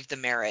to leave the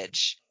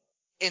marriage.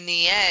 In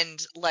the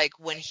end, like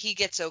when he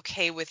gets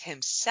okay with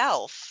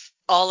himself,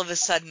 all of a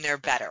sudden they're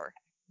better.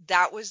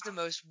 that was the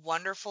most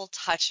wonderful,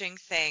 touching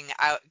thing,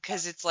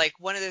 because it's like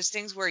one of those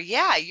things where,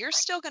 yeah, you're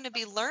still going to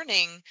be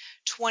learning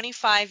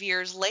 25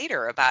 years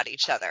later about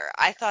each other.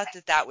 I thought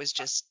that was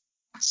just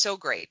so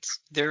great.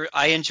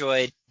 I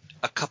enjoyed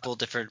a couple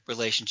different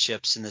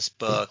relationships in this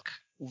book.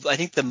 I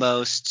think the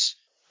most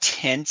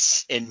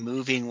tense and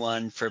moving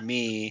one for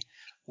me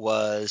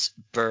was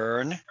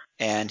Byrne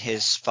and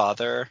his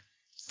father.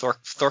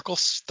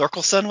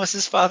 Thorkelson was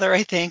his father,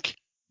 I think.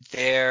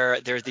 There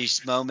are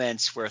these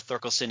moments where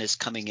Thorkelson is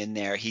coming in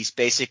there. He's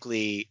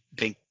basically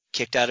been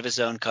kicked out of his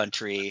own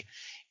country.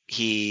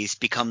 He's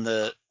become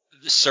the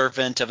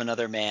servant of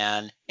another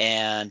man,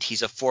 and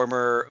he's a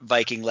former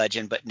Viking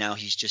legend, but now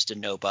he's just a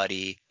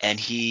nobody. And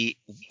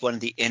one of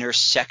the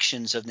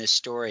intersections of this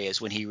story is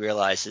when he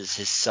realizes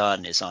his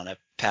son is on a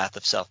path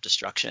of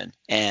self-destruction,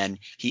 and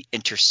he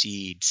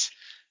intercedes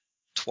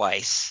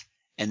twice,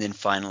 and then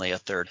finally a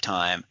third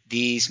time.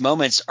 These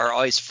moments are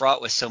always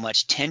fraught with so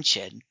much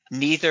tension.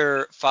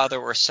 Neither father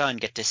or son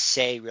get to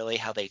say really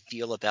how they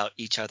feel about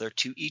each other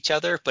to each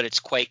other, but it's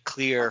quite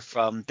clear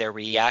from their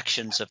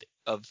reactions of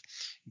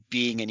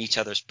being in each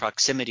other's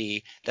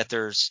proximity that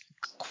there's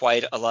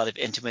quite a lot of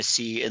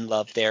intimacy and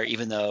love there,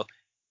 even though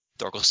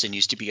Thorkelson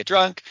used to be a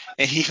drunk,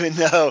 and even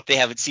though they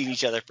haven't seen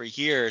each other for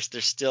years,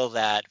 there's still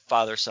that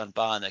father-son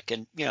bond that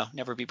can,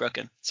 never be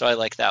broken. So I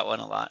like that one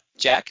a lot.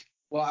 Jack?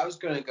 Well, I was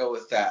going to go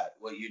with that,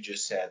 what you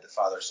just said, the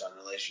father-son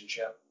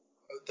relationship.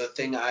 The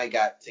thing I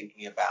got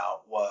thinking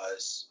about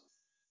was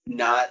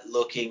not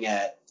looking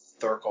at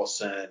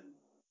Thorkelson.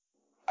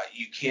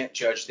 You can't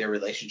judge their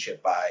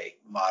relationship by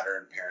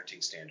modern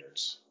parenting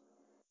standards.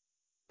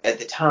 At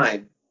the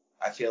time,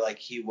 I feel like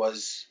he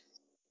was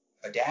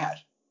a dad.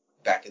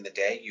 Back in the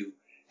day, you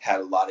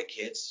had a lot of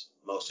kids.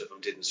 Most of them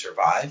didn't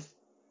survive.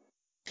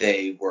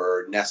 They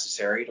were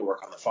necessary to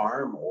work on the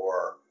farm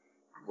or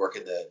work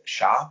in the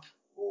shop,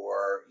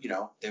 or,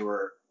 they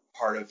were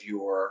part of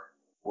your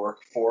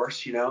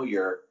workforce,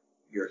 your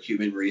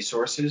human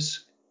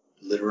resources,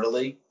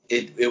 literally.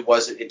 It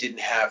didn't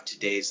have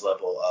today's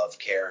level of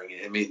caring.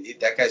 I mean,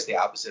 that guy's the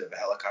opposite of a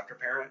helicopter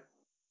parent.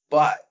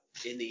 But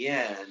in the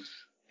end,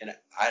 and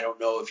I don't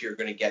know if you're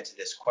going to get to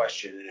this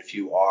question, and if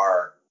you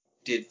are,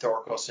 did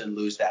Thorkelson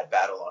lose that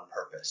battle on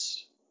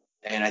purpose?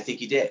 And I think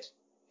he did.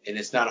 And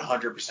it's not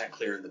 100%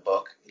 clear in the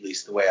book, at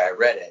least the way I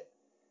read it.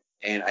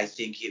 And I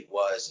think it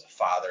was a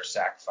father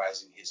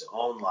sacrificing his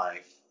own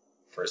life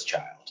for his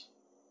child.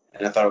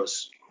 And I thought it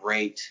was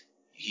great.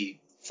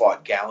 He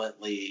fought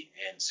gallantly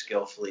and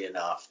skillfully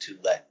enough to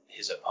let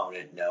his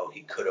opponent know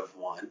he could have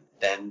won,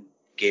 then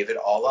gave it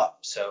all up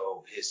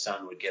so his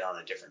son would get on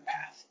a different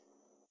path.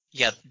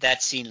 Yeah,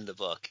 that scene in the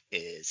book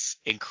is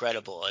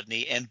incredible, and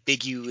the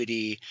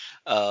ambiguity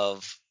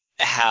of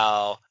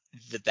how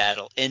the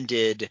battle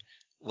ended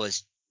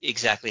was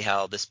exactly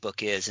how this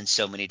book is in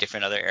so many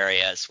different other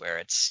areas, where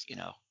it's,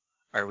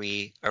 are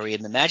we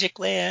in the magic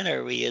land?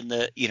 Are we in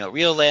the,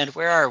 real land?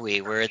 Where are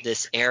we? We're in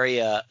this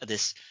area,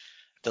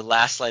 the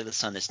last light of the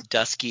sun, this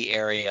dusky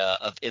area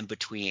of in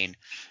between.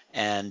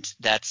 And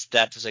that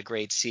was a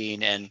great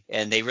scene,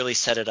 and they really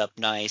set it up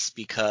nice,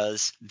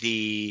 because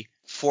the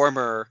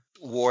former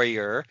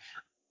warrior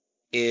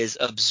is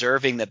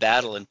observing the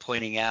battle and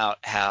pointing out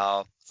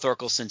how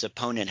Thorkelson's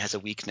opponent has a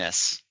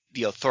weakness.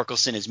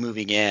 Thorkelson is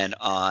moving in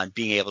on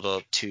being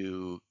able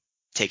to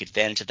take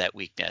advantage of that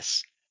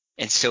weakness.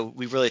 And so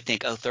we really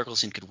think,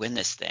 Thorkelson could win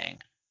this thing.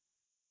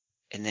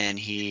 And then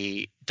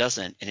he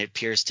doesn't. And it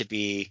appears to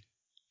be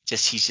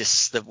he's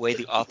just the way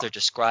the author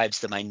describes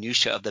the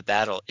minutia of the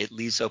battle. It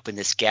leaves open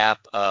this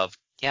gap of,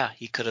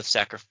 he could have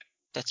sacrificed.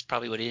 That's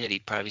probably what he did. He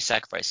probably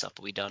sacrificed himself,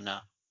 but we don't know.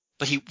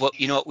 But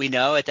what we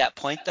know at that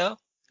point, though?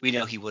 We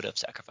know he would have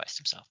sacrificed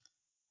himself.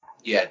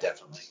 Yeah,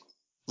 definitely.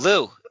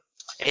 Lou,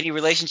 any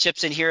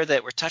relationships in here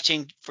that were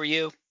touching for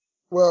you?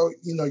 Well,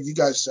 you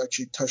guys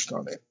actually touched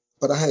on it,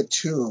 but I had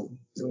two.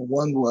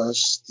 One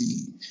was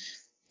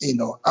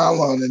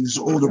Alon and his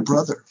older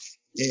brother.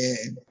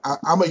 And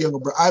I'm a younger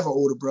brother. I have an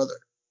older brother.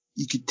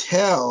 You could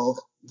tell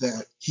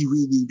that he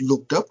really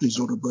looked up to his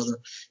older brother.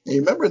 And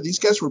remember, these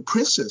guys were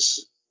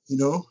princes.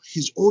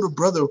 His older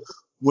brother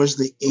was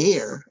the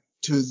heir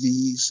to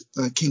these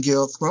King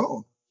Gale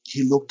throne.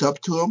 He looked up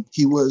to him.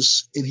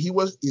 His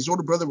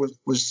older brother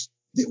was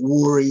the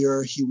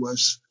warrior. He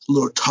was a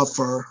little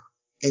tougher,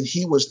 and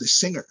he was the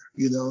singer.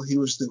 He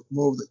was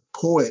more of the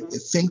poet, the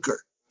thinker.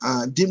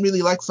 Didn't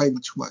really like fighting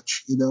too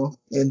much,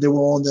 and they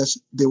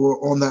were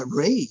on that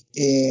raid,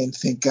 and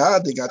thank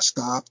God they got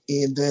stopped.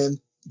 And then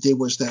there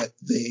was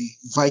the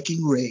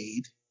Viking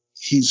raid.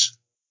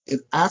 And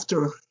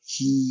after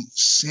he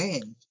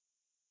sang,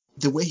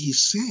 the way he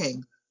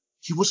sang,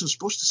 he wasn't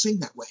supposed to sing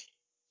that way.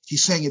 He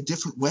sang a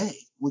different way,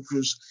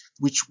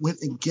 which went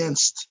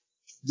against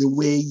the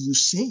way you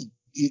sing.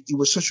 It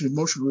was such an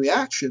emotional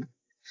reaction,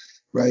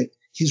 right?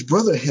 His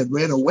brother had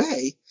ran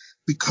away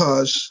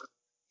because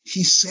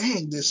he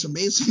sang this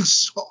amazing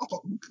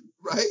song,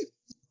 right?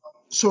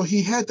 So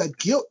he had that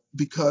guilt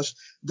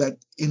and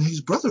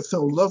his brother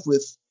fell in love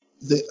with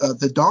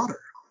the daughter,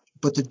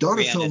 but the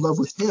daughter fell in love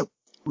with him,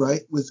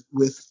 right?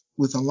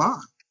 With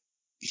Alon.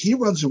 He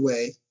runs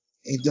away,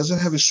 And he doesn't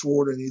have a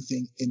sword or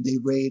anything, and they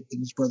raid, and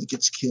his brother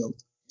gets killed,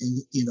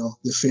 and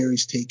the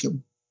fairies take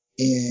him,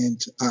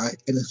 and I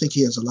think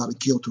he has a lot of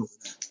guilt over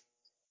that,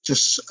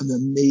 just an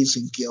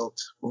amazing guilt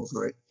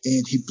over it,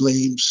 and he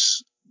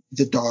blames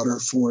the daughter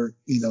for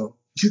you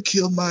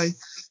killed my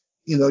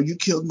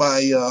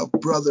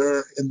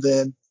brother, and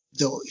then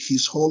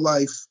his whole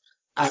life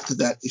after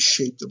that is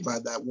shaped by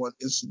that one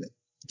incident,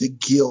 the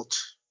guilt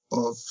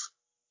of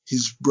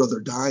his brother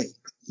dying,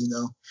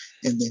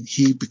 and then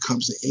he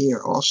becomes the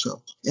heir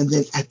also. And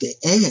then at the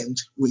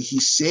end, where he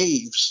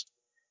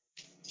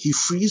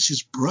frees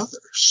his brother's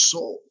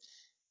soul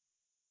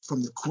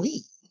from the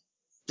queen.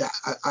 That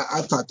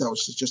I thought that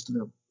was just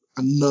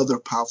another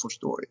powerful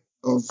story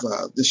of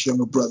this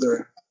younger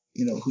brother,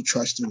 who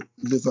tries to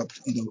live up,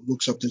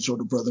 looks up to his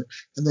older brother,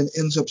 and then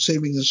ends up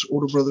saving his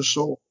older brother's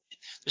soul.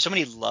 There's so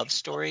many love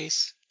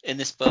stories in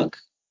this book,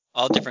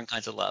 all different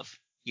kinds of love,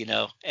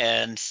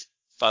 and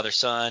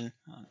father-son,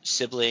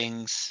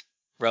 siblings,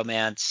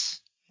 romance,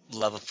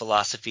 love of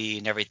philosophy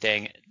and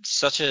everything.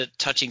 Such a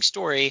touching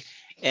story,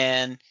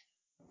 and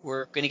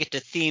we're going to get to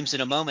themes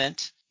in a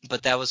moment,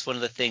 but that was one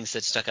of the things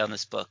that stuck out in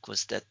this book,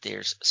 was that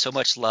there's so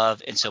much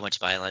love and so much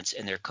violence,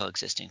 and they're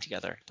coexisting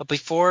together. But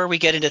before we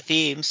get into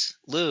themes,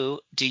 Lou,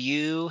 do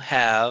you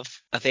have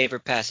a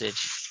favorite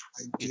passage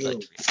you'd like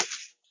to read?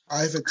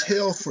 I have a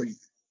tale for you.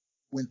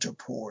 Winter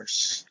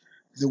pours.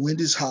 The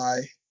wind is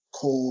high,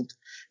 cold,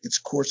 its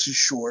course is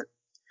short.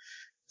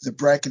 The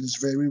bracken is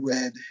very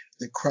red,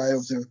 the cry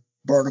of the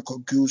barnacle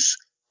goose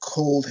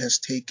cold has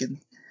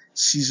taken,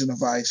 season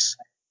of ice,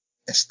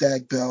 as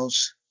stag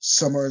bells,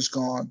 summer is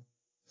gone,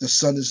 the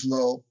sun is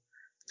low,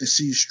 the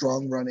sea is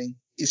strong running,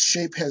 its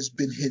shape has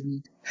been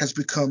hidden, has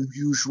become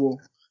usual,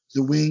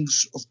 the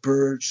wings of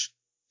birds,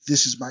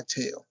 this is my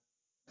tale.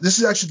 This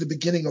is actually the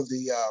beginning of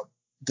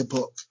the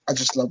book. I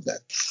just love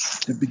that.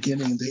 The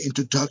beginning, the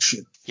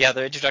introduction. Yeah,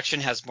 the introduction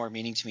has more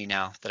meaning to me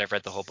now that I've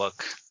read the whole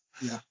book.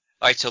 Yeah.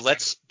 All right, so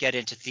let's get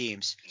into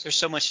themes. There's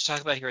so much to talk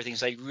about here,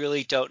 things I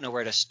really don't know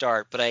where to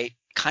start, but I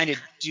kind of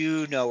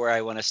do know where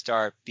I want to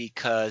start,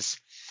 because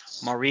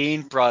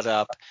Maureen brought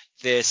up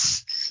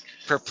this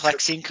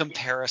perplexing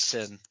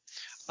comparison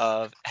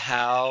of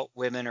how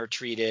women are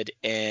treated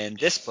in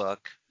this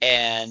book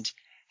and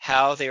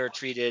how they are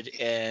treated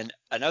in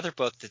another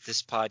book that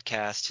this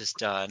podcast has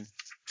done,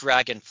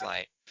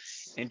 Dragonflight.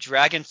 In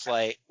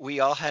Dragonflight, we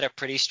all had a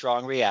pretty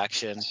strong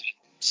reaction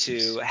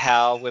to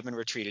how women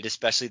were treated,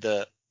 especially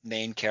the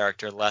main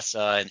character,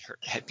 Lessa, and her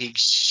being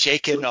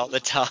shaken all the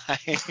time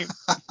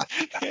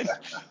and,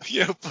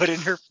 put in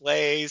her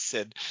place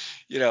and,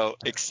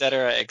 et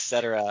cetera, et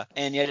cetera.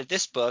 And yet in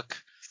this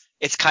book,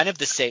 it's kind of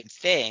the same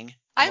thing.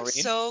 I'm Maureen?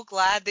 so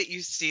glad that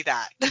you see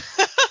that.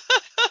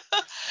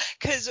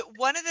 Because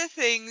one of the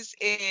things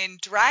in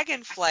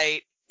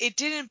Dragonflight, it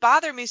didn't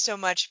bother me so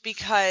much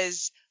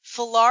because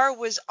Falar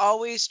was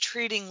always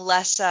treating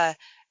Lessa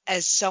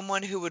as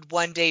someone who would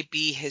one day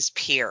be his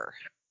peer.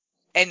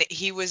 And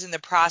he was in the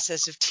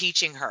process of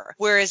teaching her.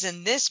 Whereas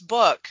in this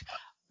book,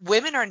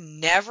 women are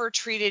never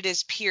treated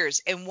as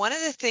peers. And one of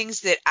the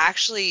things that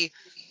actually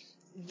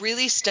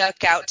really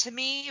stuck out to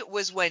me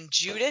was when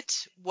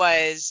Judith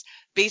was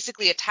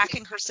basically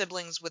attacking her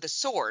siblings with a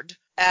sword,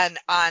 and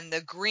on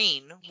the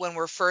green, when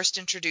we're first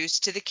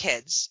introduced to the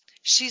kids,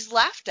 she's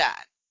laughed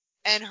at,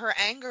 and her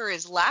anger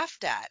is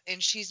laughed at,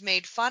 and she's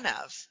made fun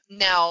of.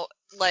 Now,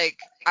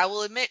 I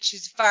will admit,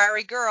 she's a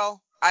fiery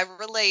girl. I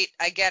relate.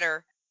 I get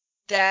her.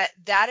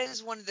 That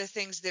is one of the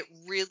things that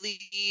really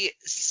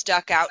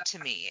stuck out to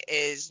me,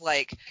 is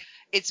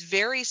it's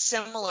very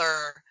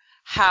similar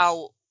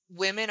how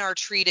women are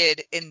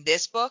treated in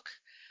this book,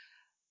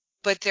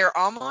 but they're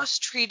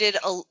almost treated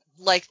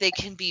like they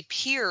can be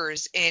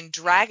peers in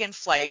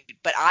Dragonflight.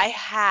 But I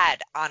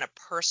had, on a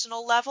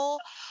personal level,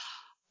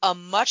 a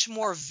much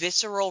more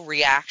visceral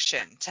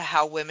reaction to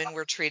how women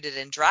were treated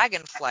in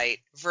Dragonflight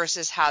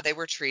versus how they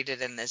were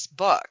treated in this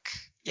book.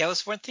 Yeah, I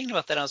was thinking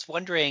about that. I was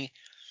wondering,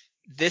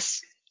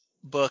 this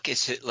book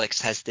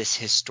has this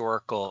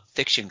historical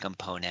fiction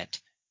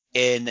component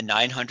in the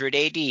 900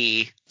 AD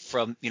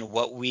from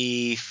what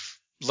we've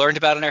learned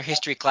about in our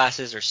history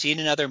classes or seen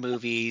in other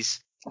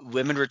movies.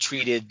 Women were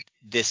treated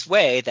this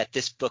way that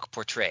this book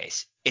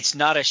portrays. It's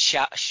not a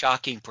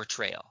shocking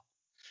portrayal,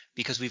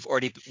 because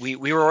we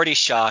were already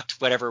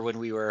shocked when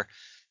we were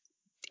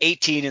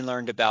 18 and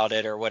learned about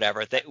it or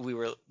whatever,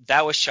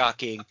 that was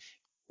shocking.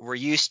 We're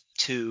used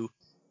to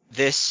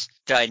this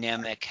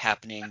dynamic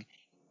happening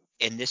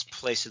in this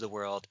place of the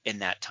world in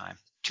that time.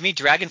 To me,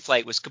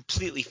 Dragonflight was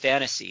completely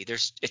fantasy.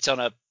 It's on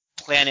a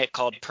planet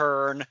called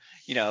Pern,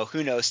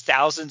 who knows,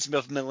 thousands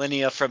of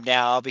millennia from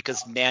now,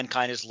 because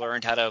mankind has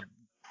learned how to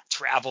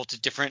travel to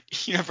different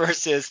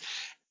universes.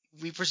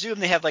 We presume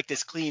they have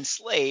this clean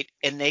slate,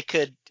 and they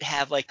could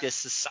have this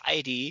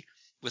society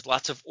with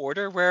lots of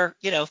order where,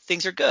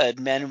 things are good,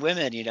 men and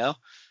women,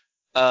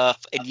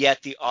 and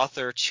yet the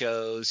author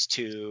chose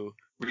to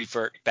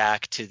revert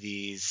back to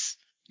these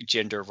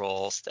gender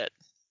roles that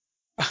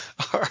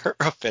are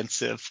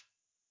offensive.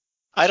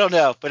 I don't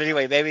know, but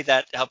anyway, maybe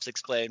that helps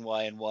explain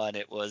why in one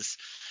it was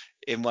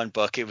in one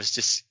book it was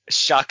just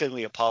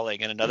shockingly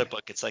appalling. In another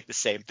book it's like the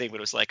same thing, but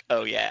it was like,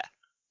 oh yeah.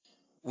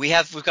 We've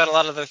got a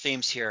lot of other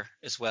themes here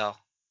as well.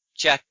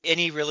 Jack,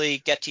 any really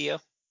get to you?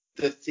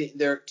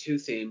 There are two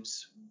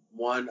themes.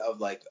 One of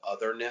like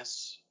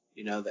otherness,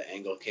 the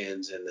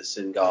Anglicans and the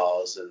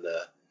Singals and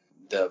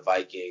the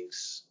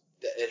Vikings.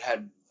 It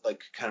had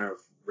like kind of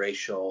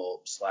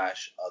racial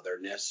 /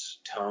 otherness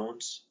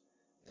tones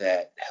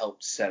that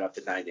helped set up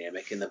the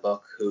dynamic in the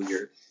book.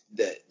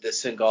 The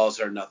Singals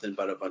are nothing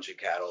but a bunch of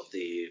cattle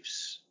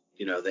thieves.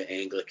 The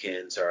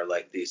Anglicans are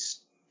like these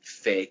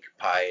fake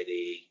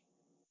piety.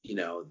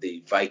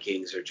 The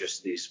Vikings are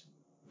just these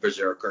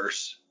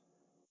berserkers.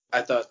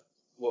 I thought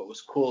what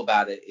was cool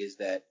about it is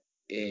that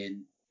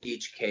in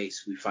each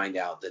case we find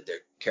out that their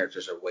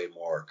characters are way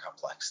more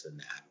complex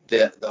than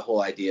that. The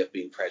whole idea of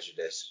being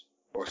prejudiced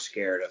or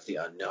scared of the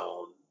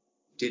unknown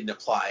didn't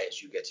apply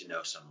as you get to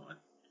know someone.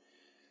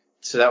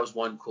 So that was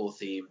one cool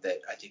theme that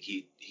I think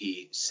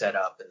he set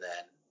up and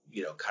then,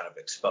 kind of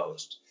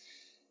exposed.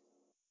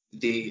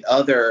 The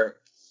other,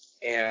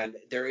 and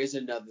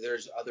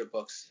there's other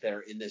books that are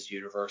in this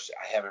universe.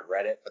 I haven't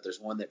read it, but there's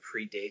one that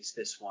predates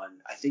this one,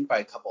 I think by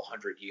a couple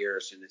hundred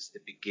years, and it's the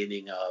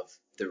beginning of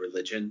the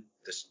religion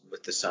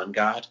with the sun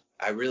god.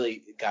 I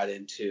really got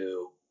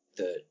into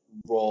the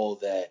role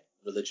that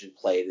religion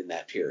played in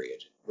that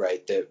period,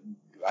 right? That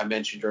I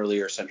mentioned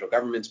earlier, central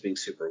governments being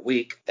super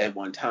weak at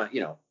one time.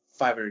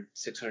 500,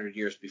 600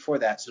 years before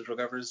that, central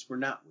governments were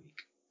not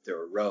weak. There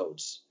were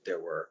roads, there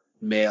were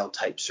mail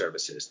type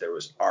services, there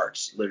was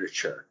arts,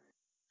 literature.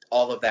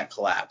 All of that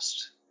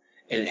collapsed,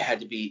 and it had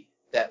to be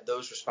that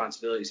those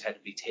responsibilities had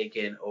to be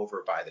taken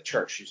over by the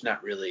church, who's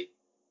not really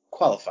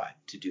qualified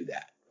to do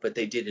that, but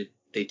they did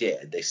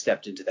it. They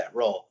stepped into that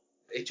role.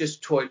 It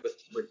just toyed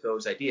with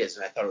those ideas,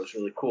 and I thought it was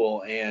really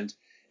cool, and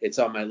it's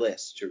on my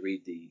list to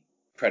read the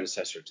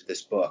predecessor to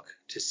this book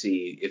to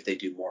see if they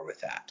do more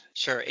with that.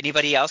 Sure.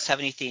 Anybody else have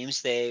any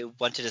themes they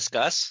want to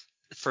discuss?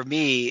 For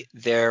me,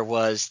 there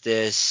was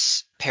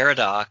this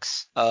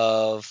paradox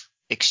of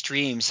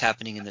extremes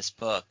happening in this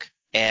book.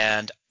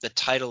 And the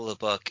title of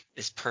the book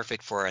is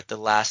perfect for it. The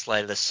Last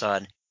Light of the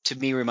Sun, to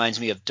me, reminds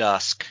me of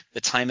dusk,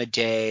 the time of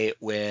day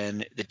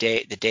when the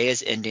day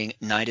is ending,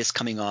 night is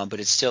coming on, but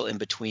it's still in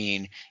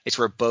between. It's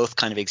where both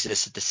kind of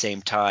exist at the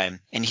same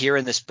time. And here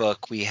in this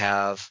book, we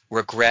have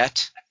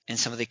regret in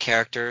some of the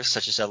characters,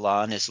 such as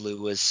Alan, as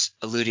Lou was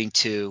alluding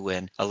to,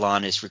 when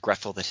Alan is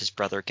regretful that his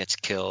brother gets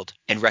killed,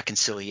 and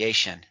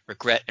reconciliation,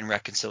 regret and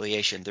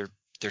reconciliation. They're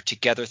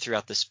together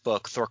throughout this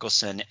book.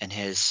 Thorkelson and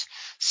his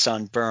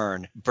son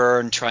Bern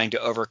trying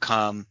to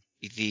overcome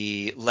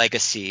the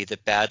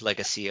bad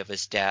legacy of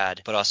his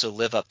dad, but also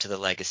live up to the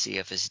legacy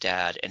of his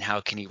dad, and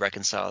how can he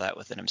reconcile that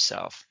within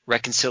himself?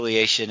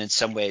 Reconciliation in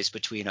some ways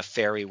between a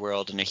fairy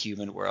world and a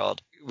human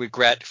world.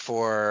 Regret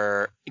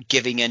for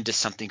giving in to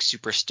something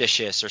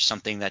superstitious or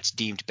something that's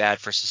deemed bad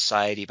for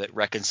society, but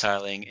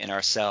reconciling in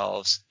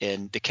ourselves,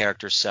 in the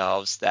characters'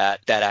 selves, that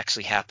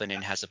actually happened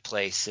and has a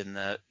place in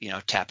the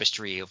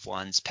tapestry of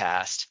one's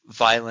past.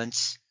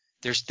 Violence.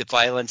 There's the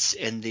violence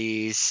in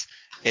these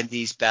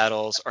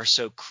battles are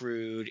so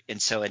crude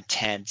and so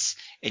intense,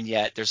 and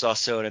yet there's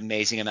also an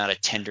amazing amount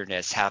of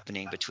tenderness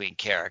happening between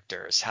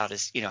characters. How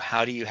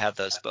do you have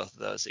both of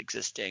those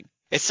existing?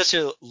 It's such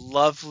a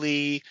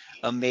lovely,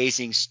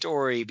 amazing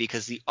story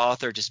because the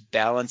author just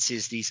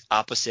balances these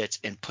opposites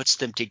and puts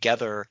them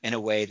together in a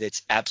way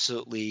that's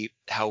absolutely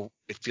how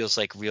it feels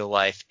like real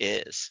life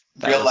is.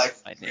 Real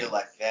life then.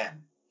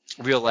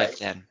 Real life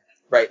then.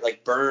 Right,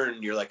 like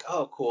Bern, you're like,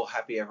 oh, cool,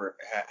 happy ever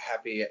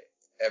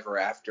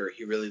after.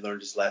 He really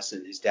learned his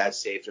lesson. His dad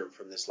saved him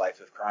from this life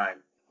of crime.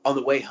 On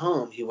the way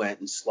home, he went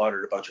and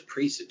slaughtered a bunch of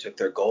priests and took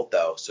their gold,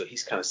 though, so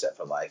he's kind of set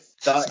for life.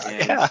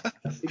 Yeah.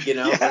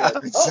 Yeah,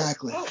 like,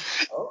 exactly.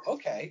 Oh,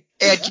 okay.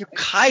 And yeah. you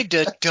kind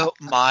of don't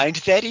mind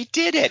that he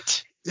did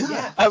it.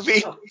 Yeah. I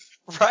mean,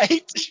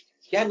 right?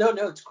 Yeah, no,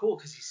 it's cool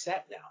because he's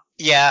set now.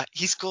 Yeah,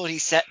 he's cool and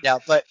he's set now,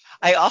 but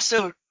I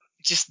also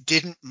just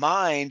didn't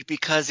mind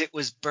because it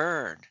was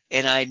Bern,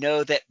 and I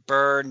know that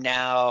Bern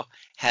now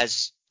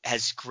has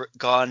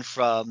gone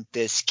from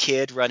this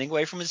kid running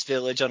away from his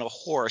village on a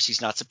horse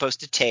he's not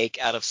supposed to take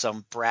out of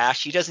some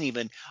brash. He doesn't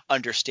even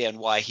understand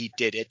why he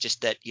did it,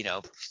 just that,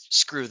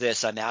 screw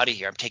this, I'm out of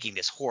here, I'm taking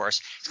this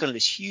horse. He's going on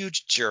this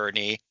huge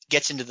journey,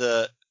 gets into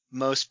the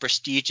most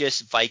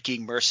prestigious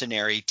Viking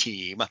mercenary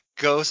team,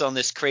 goes on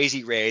this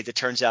crazy raid that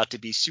turns out to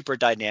be super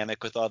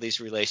dynamic with all these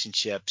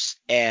relationships,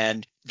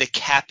 and the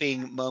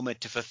capping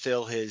moment to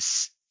fulfill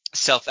his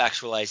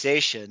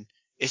self-actualization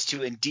is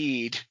to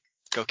indeed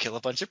go kill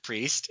a bunch of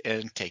priests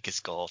and take his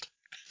gold.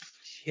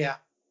 Yeah.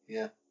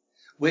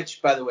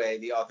 Which, by the way,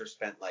 the author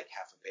spent like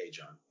half a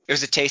page on. It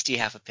was a tasty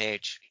half a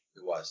page.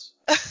 It was.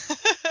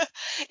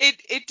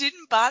 It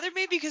didn't bother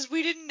me because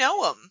we didn't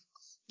know him.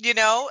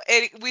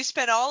 We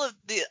spent all of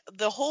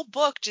the whole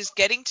book just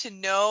getting to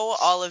know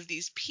all of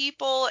these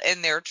people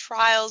and their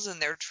trials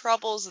and their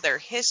troubles, their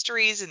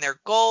histories and their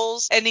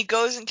goals. And he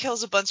goes and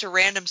kills a bunch of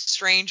random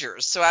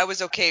strangers. So I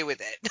was okay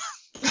with it.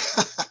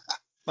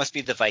 Must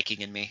be the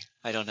Viking in me.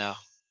 I don't know.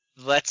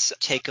 Let's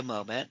take a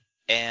moment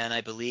And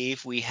I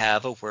believe we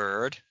have a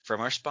word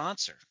from our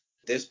sponsor.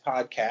 This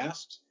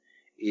podcast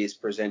is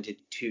presented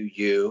to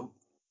you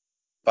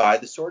by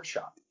the Sword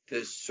Shop.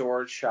 The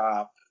Sword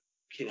Shop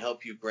can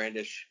help you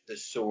brandish the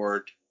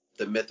sword,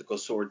 the mythical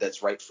sword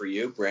that's right for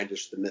you.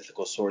 Brandish the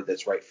mythical sword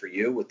that's right for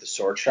you with the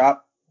Sword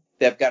Shop.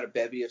 They've got a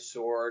bevy of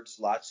swords,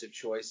 lots of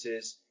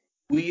choices.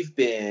 We've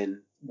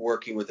been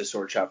working with the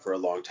Sword Shop for a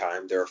long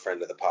time. They're a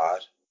friend of the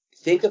pod.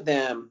 Think of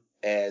them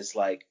as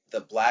like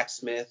the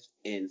blacksmith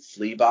in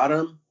Flea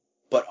Bottom,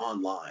 but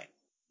online.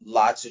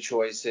 Lots of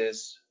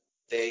choices.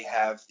 They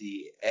have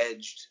the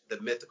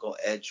mythical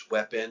edged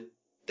weapon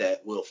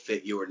that will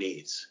fit your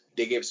needs.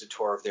 They gave us a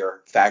tour of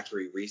their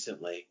factory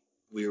recently.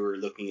 We were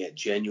looking at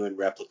genuine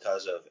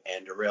replicas of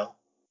Gavriel,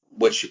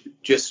 which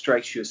just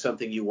strikes you as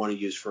something you want to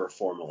use for a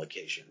formal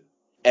occasion.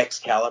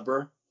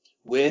 Excalibur,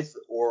 with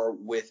or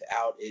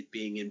without it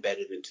being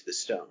embedded into the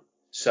stone.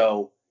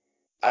 So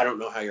I don't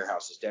know how your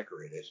house is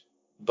decorated,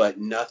 but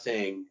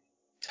nothing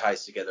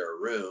ties together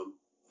a room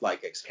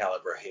like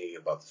Excalibur hanging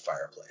above the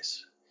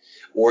fireplace.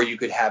 Or you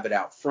could have it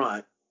out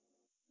front,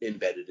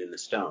 embedded in the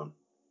stone.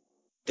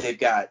 They've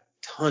got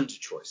tons of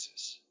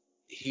choices.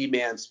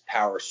 He-Man's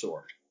power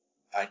sword.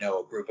 I know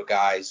a group of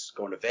guys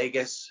going to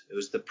Vegas. It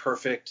was the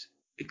perfect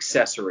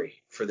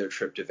accessory for their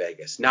trip to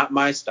Vegas. Not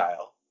my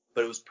style,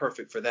 but it was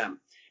perfect for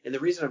them. And the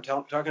reason I'm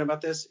talking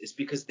about this is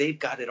because they've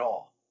got it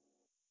all.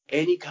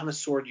 Any kind of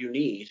sword you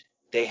need,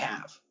 they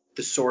have.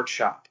 The Sword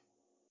Shop.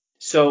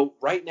 So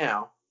right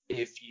now,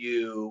 if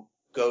you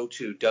go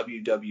to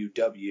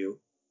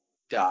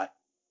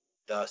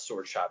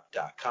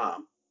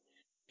www.theswordshop.com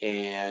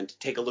and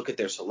take a look at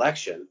their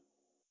selection,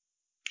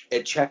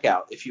 at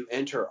checkout, if you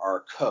enter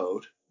our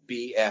code,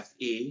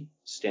 BFE,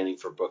 standing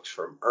for Books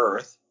from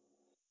Earth,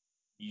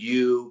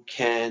 you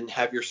can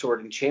have your sword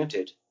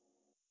enchanted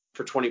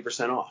for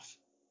 20% off.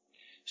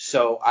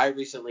 So I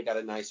recently got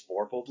a nice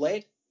Vorpal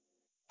blade.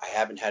 I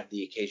haven't had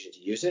the occasion to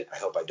use it. I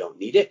hope I don't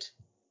need it.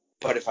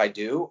 But if I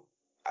do,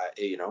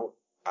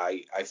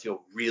 I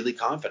feel really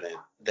confident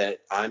that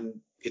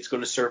it's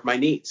going to serve my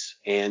needs.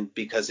 And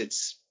because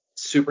it's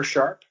super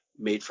sharp,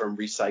 made from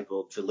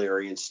recycled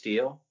Valyrian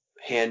steel,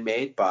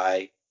 handmade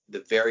by the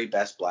very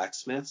best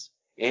blacksmiths,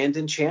 and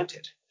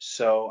enchanted.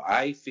 So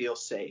I feel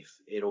safe.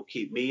 It'll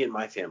keep me and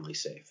my family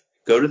safe.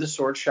 Go to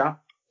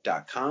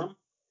theswordshop.com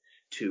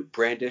to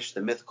brandish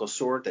the mythical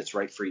sword that's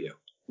right for you.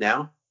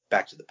 Now,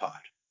 back to the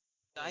pod.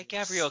 Guy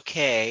Gavriel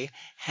K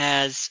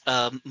has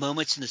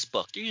moments in this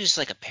book, they're just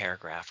like a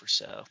paragraph or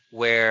so,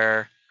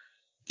 where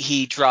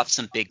he drops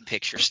some big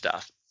picture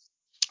stuff.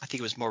 I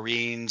think it was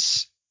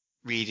Maureen's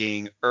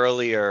reading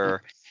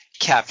earlier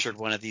captured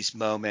one of these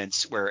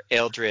moments where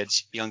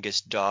Eldred's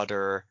youngest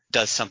daughter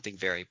does something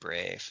very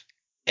brave,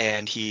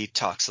 and he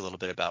talks a little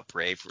bit about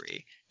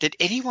bravery. Did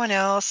anyone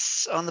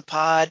else on the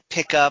pod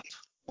pick up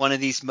one of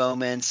these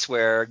moments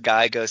where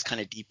Guy goes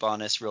kind of deep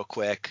on us real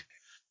quick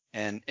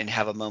and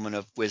have a moment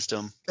of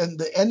wisdom? And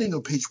the ending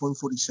of page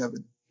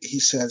 147, he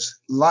says,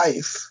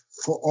 life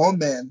for all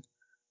men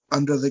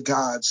under the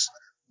gods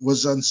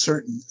was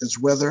uncertain as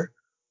weather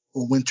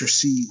or winter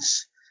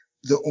seas.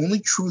 The only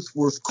truth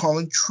worth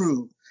calling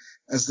true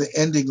as the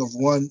ending of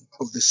one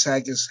of the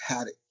sagas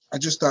had it. I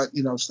just thought,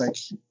 it's like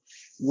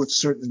what's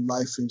certain in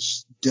life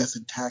is death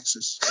and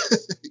taxes,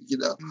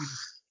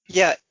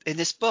 Yeah, in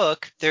this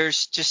book,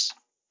 it's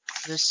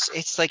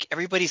like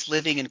everybody's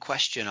living in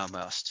question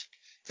almost.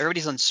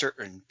 Everybody's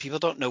uncertain. People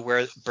don't know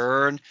where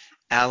Byrne,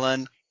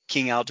 Alan,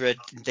 King Aldred,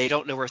 they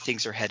don't know where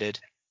things are headed.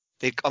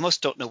 They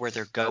almost don't know where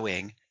they're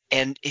going.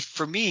 And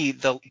for me,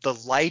 the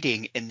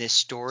lighting in this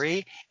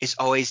story is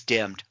always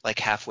dimmed, like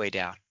halfway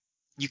down.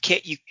 You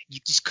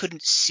just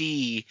couldn't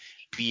see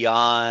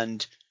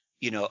beyond,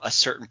 a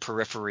certain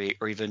periphery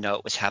or even know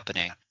it was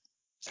happening.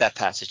 So that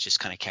passage just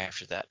kind of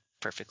captured that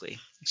perfectly.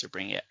 Thanks for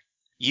bringing it.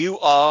 You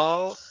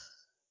all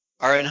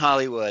are in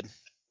Hollywood.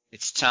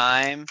 It's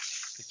time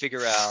to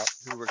figure out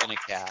who we're going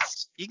to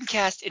cast. You can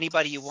cast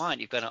anybody you want.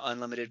 You've got an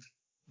unlimited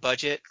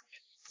budget,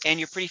 and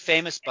you're pretty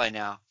famous by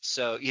now.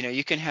 So,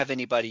 you can have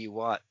anybody you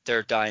want.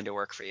 They're dying to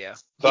work for you.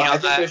 But I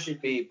think there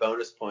should be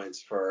bonus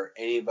points for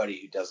anybody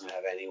who doesn't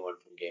have anyone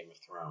from Game of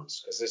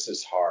Thrones, because this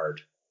is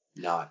hard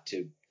not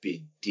to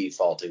be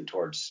defaulting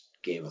towards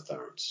Game of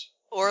Thrones.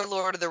 Or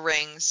Lord of the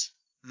Rings.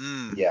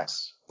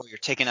 Yes. Well, you're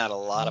taking out a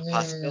lot of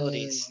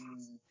possibilities.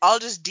 I'll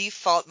just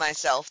default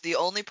myself. The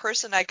only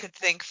person I could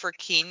think for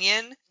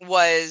Kenyan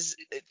was,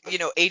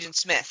 Agent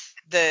Smith,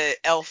 the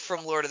elf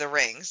from Lord of the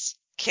Rings.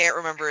 Can't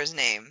remember his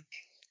name.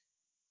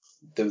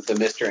 The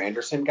Mr.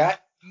 Anderson guy?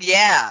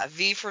 Yeah,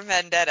 V for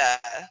Vendetta.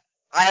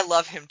 I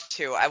love him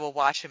too. I will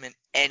watch him in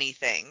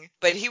anything.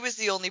 But he was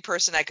the only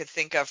person I could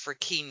think of for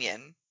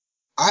Kenyan.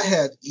 I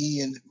had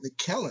Ian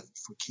McKellen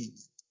for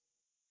Kenyan.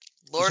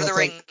 Lord of the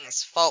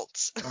Rings,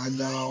 faults. I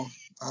know.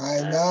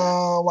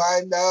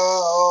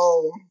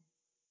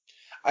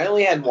 I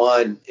only had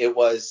one. It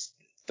was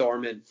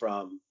Thormund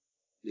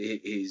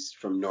he's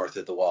from North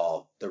of the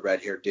Wall, the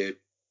red-haired dude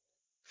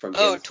from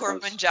Game of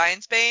Thrones. Tormund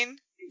Giantsbane?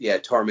 Yeah,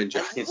 Tormund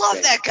Giantsbane. I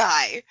love that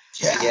guy.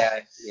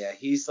 Yeah.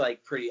 He's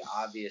like pretty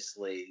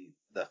obviously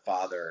the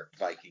father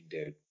Viking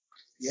dude.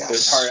 Yes. It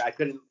was hard. I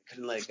couldn't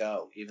let it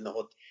go. Even the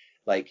whole,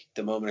 like,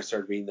 the moment I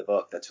started reading the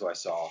book, that's who I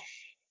saw.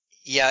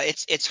 Yeah,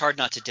 it's hard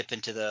not to dip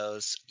into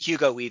those.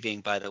 Hugo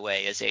Weaving, by the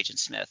way, is Agent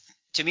Smith.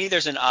 To me,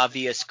 there's an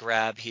obvious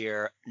grab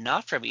here,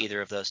 not from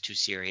either of those two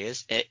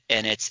series,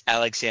 and it's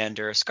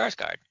Alexander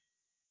Skarsgård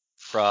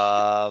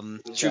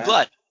from Who's True that?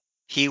 Blood.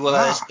 He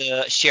was Ah.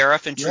 the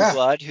sheriff in True Yeah.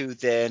 Blood, who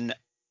then,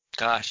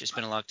 gosh, it's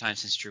been a long time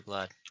since True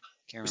Blood.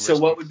 Can't remember. So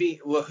his what name. would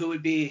be, well, who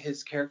would be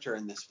his character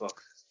in this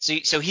book?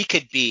 So he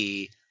could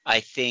be, I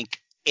think,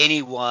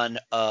 any one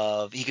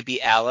of. He could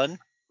be Alan.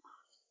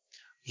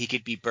 He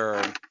could be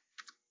Byrne.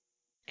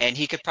 And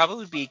he could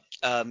probably be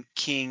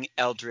King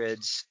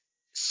Eldred's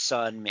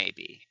son,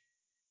 maybe.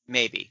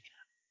 Maybe.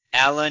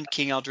 Alan,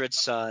 King Eldred's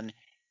son,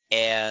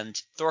 and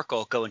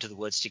Thorkel go into the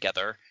woods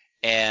together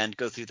and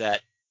go through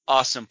that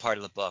awesome part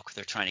of the book where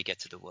they're trying to get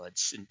to the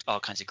woods and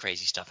all kinds of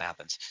crazy stuff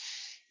happens.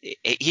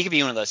 He could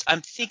be one of those.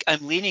 I'm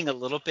leaning a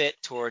little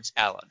bit towards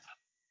Alan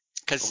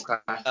because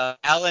Okay.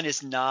 Alan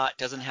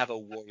doesn't have a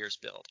warrior's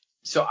build.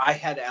 So I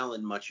had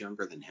Alan much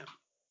younger than him.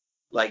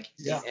 Like,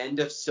 Yeah. the end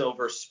of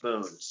Silver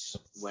Spoons,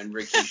 when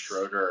Ricky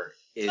Schroeder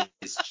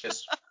is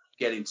just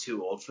getting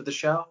too old for the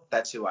show,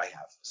 that's who I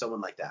have.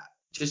 Someone like that.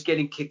 Just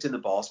getting kicked in the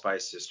balls by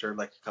his sister,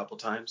 like, a couple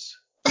times.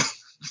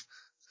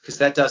 Because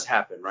that does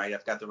happen, right?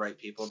 I've got the right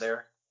people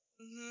there.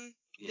 Mm-hmm.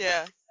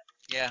 Yeah.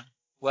 Yeah.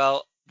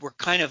 Well, we're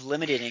kind of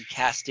limited in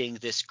casting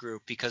this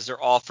group because they're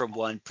all from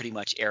one pretty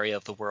much area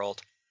of the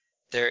world.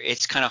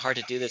 It's kind of hard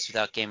to do this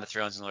without Game of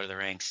Thrones and Lord of the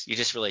Rings. You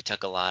just really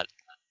took a lot.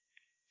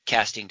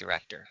 Casting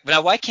director. But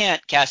now, why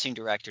can't casting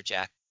director,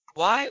 Jack?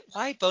 Why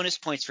bonus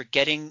points for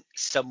getting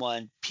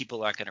someone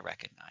people aren't going to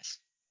recognize?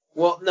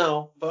 Well,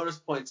 no, bonus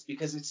points,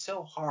 because it's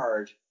so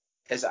hard.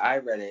 As I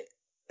read it,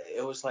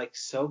 it was like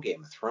so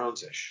Game of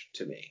Thrones-ish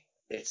to me.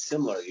 It's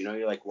similar, you know,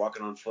 you're like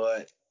walking on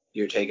foot,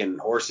 you're taking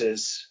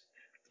horses.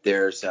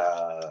 There's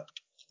the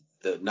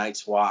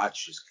Night's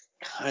Watch, just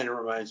kind of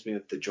reminds me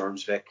of the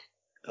Jormsvik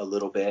a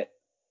little bit.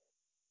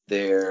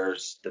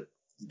 There's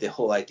the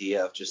whole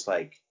idea of just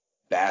like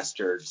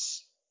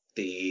bastards,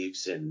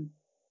 thieves, and,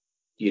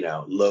 you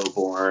know,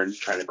 lowborn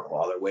trying to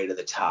claw their way to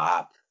the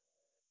top.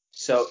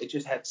 So it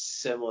just had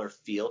similar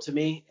feel to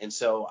me. And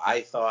so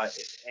I thought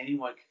if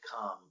anyone could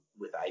come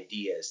with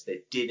ideas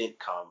that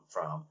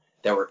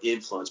were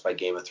influenced by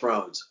Game of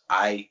Thrones,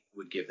 I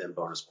would give them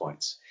bonus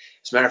points.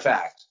 As a matter of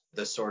fact,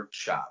 the sword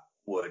shop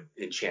would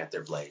enchant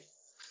their blade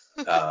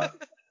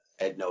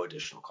at no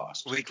additional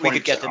cost. We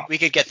could get them. off. We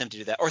could get them to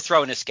do that, or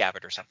throw in a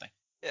scabbard or something.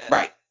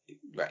 Yeah.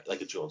 Right,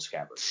 like a jeweled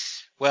scabbard.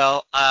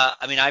 Well,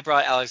 I mean, I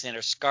brought Alexander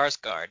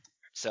Skarsgård,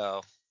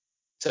 so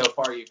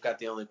far you've got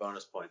the only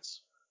bonus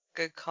points.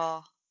 Good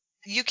call.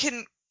 You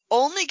can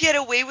only get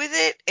away with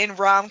it in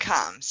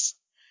rom-coms.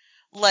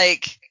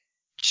 Like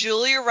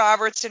Julia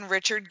Roberts and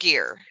Richard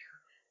Gere,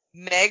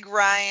 Meg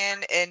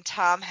Ryan and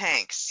Tom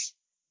Hanks,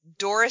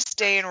 Doris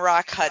Day and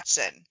Rock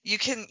Hudson. You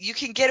can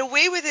get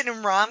away with it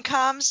in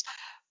rom-coms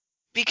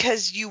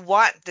because you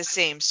want the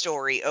same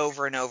story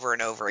over and over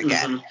and over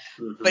again.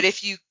 Mm-hmm, mm-hmm. But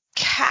if you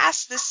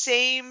cast the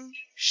same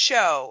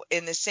show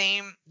in the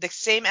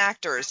same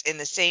actors in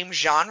the same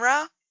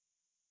genre,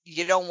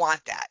 you don't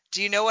want that.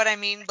 Do you know what I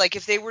mean? Like,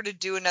 if they were to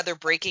do another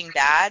Breaking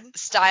Bad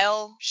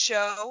style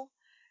show,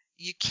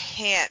 you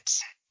can't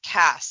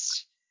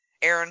cast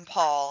Aaron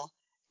Paul,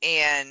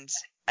 and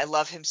I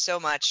love him so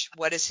much.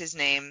 What is his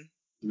name?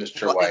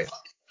 Mr. White.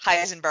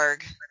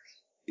 Heisenberg.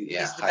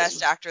 Yeah, He's the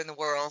best actor in the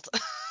world.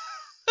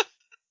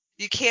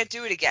 You can't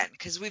do it again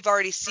because we've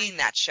already seen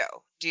that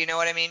show. Do you know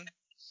what I mean?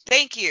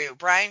 Thank you,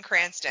 Bryan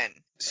Cranston.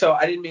 So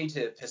I didn't mean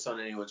to piss on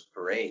anyone's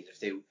parade. If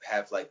they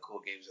have like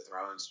cool Games of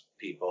Thrones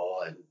people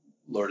and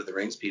Lord of the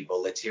Rings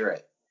people, let's hear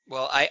it.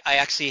 Well, I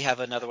actually have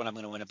another one I'm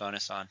going to win a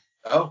bonus on.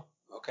 Oh,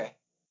 okay.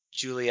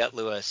 Juliette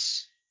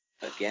Lewis.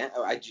 Again?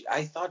 Oh,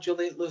 I thought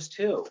Juliette Lewis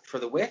too. For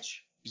the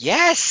witch?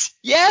 Yes,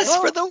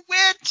 Oh. for the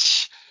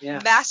witch. Yeah.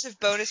 Massive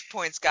bonus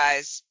points,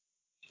 guys.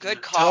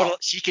 Good call.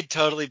 She could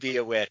totally be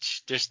a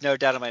witch. There's no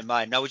doubt in my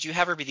mind. Now, would you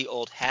have her be the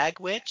old hag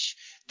witch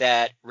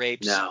that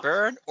rapes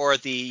Byrne, or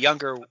the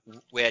younger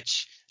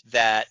witch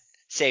that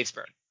saves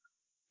Byrne?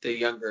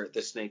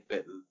 The snake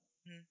bitten.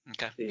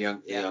 Okay. The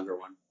younger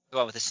one. The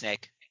one with the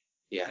snake.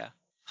 Yeah.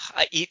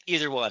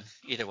 Either one.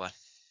 You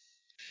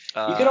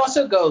could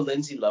also go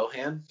Lindsay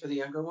Lohan for the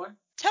younger one.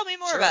 Tell me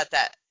more about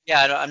that.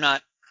 Yeah, I'm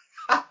not.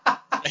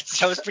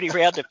 That was pretty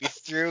random. You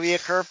threw me a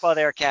curveball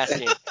there,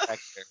 casting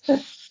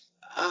director.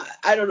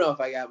 I don't know if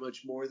I got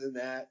much more than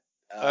that.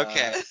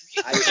 Okay.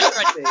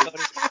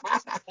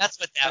 That's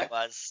what that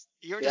was.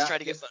 You were just trying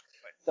to get bonus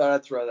points. Thought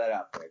I'd throw that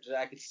out there. Just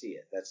I could see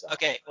it. That's all.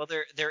 Okay. Well,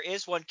 there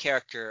is one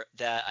character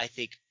that I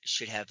think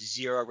should have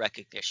zero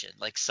recognition.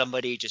 Like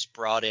somebody just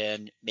brought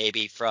in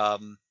maybe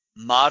from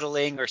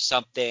modeling or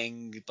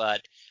something,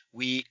 but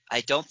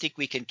I don't think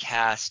we can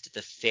cast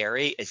the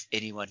fairy as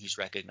anyone who's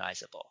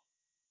recognizable.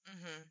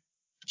 Mm-hmm.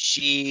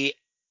 She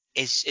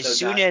is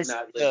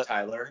not Liv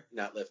Tyler.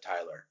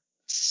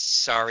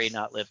 Sorry,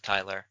 not Liv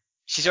Tyler.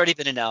 She's already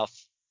been an elf,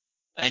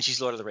 and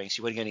she's Lord of the Rings.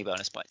 She wouldn't get any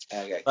bonus points.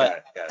 Okay,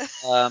 got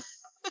it.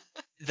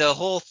 the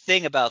whole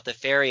thing about the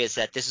fairy is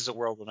that this is a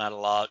world we're not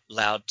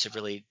allowed to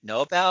really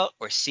know about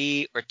or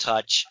see or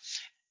touch.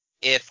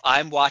 If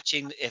I'm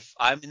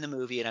in the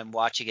movie and I'm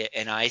watching it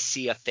and I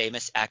see a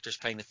famous actress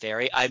playing the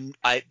fairy,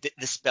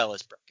 the spell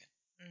is broken.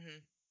 Mm-hmm.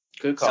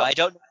 Good So call. I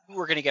don't know who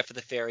we're going to get for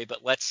the fairy,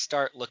 but let's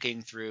start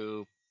looking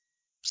through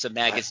some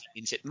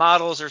magazines,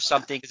 models or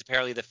something, because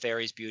apparently the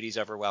fairy's beauty is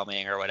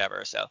overwhelming or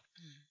whatever.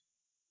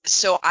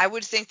 So I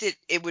would think that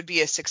it would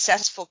be a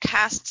successful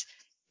cast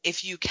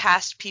if you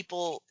cast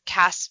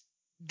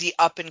the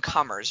up and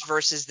comers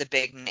versus the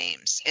big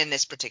names in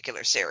this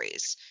particular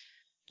series.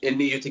 And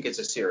you think it's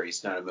a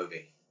series, not a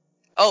movie?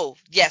 Oh,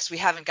 yes, we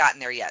haven't gotten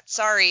there yet.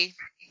 Sorry.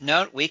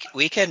 No, we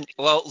can.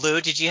 Well,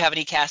 Lou, did you have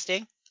any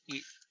casting?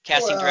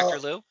 Casting director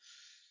Lou?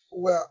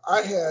 Well,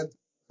 I had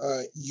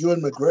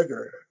Ewan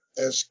McGregor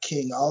as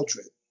King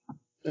Aldred.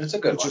 It's a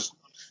good one.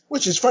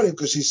 Which is funny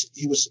because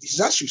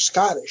he's actually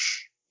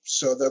Scottish,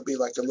 so there'll be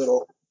like a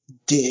little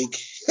dig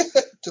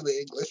to the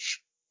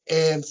English.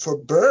 And for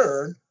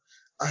Byrne,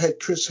 I had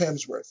Chris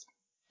Hemsworth.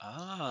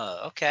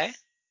 Oh, okay.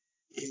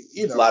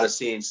 You know, a lot of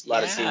scenes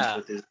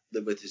Yeah.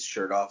 with his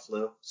shirt off,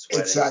 Lou.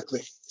 Sweating.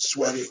 Exactly,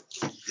 sweating.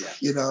 Yeah.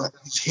 You know,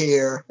 his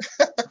hair.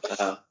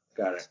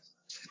 Got it.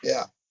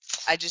 Yeah.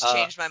 I just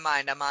changed my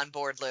mind. I'm on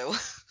board, Lou.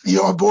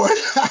 You on board?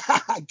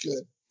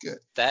 Good.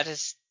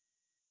 That's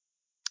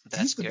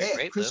He's the good. man.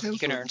 Great, Chris Lou. You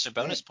can Hemsworth earn is some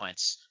the man. bonus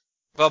points.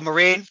 Well,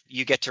 Maureen,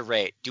 you get to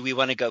rate. Do we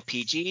want to go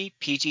PG,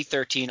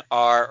 PG-13,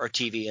 R, or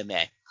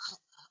TVMA?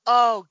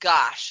 Oh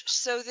gosh.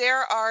 So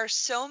there are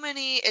so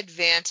many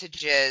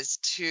advantages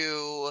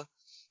to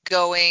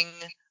going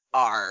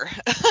R.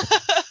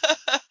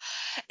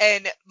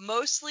 And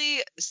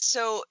mostly,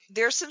 so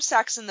there's some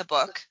sex in the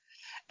book,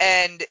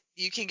 and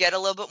you can get a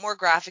little bit more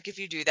graphic if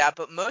you do that,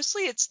 but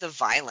mostly it's the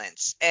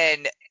violence.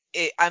 And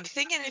I'm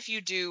thinking if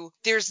you do,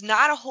 there's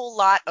not a whole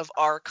lot of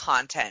R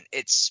content.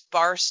 It's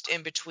sparsed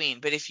in between.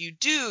 But if you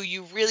do,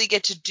 you really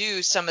get to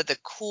do some of the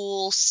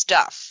cool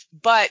stuff.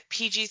 But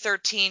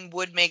PG-13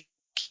 would make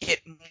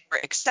it more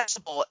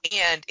accessible,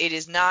 and it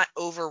is not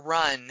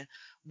overrun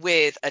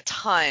with a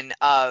ton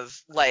of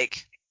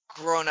like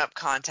grown-up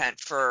content,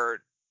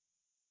 for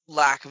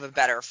lack of a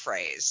better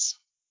phrase,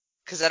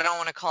 because I don't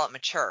want to call it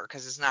mature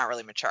because it's not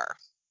really mature.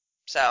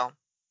 So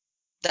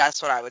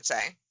that's what I would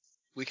say.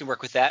 We can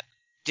work with that.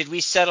 Did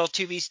we settle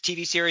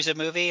TV series or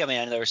movie? I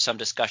mean, I know there was some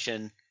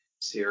discussion.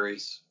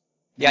 Series.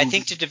 Yeah, I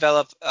think to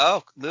develop.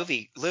 Oh,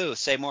 movie. Lou,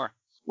 say more.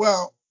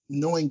 Well,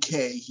 knowing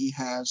Kay, he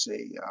has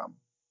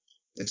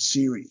a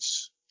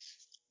series,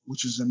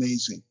 which is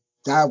amazing.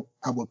 That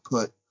I would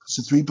put. It's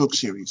a 3-book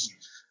series.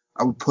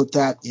 I would put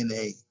that in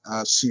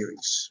a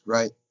series,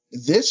 right?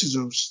 This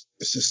is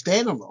it's a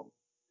standalone,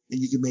 and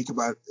you can make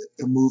about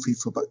a movie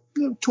for about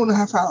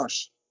 2.5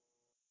 hours.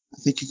 I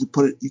think you could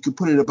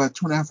put it about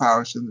 2.5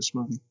 hours in this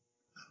movie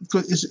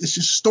because it's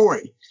just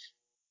story.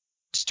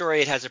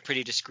 Story, it has a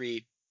pretty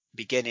discrete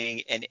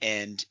beginning and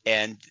end,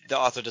 and the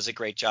author does a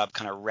great job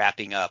kind of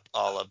wrapping up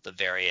all of the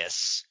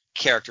various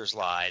characters'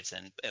 lives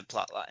and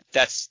plot line.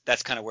 That's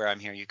kind of where I'm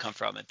hearing you come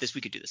from.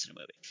 We could do this in a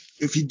movie.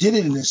 If you did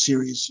it in a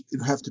series,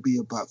 it'd have to be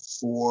about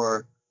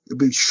 4. It'd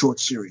be a short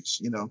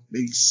series,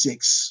 maybe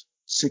six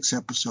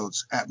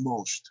episodes at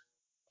most.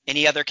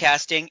 Any other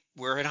casting?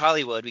 We're in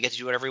Hollywood. We get to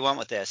do whatever we want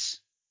with this.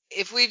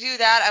 If we do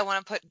that, I want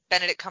to put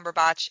Benedict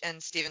Cumberbatch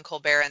and Stephen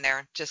Colbert in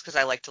there just because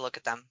I like to look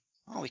at them.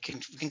 Oh, we can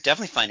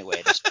definitely find a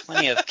way. There's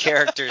plenty of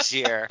characters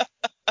here.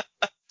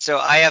 So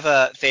I have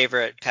a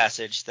favorite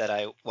passage that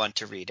I want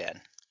to read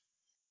in.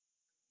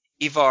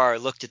 Ivar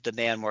looked at the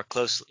man more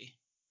closely.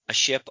 A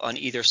ship on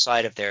either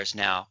side of theirs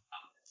now.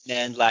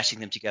 Men lashing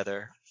them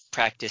together.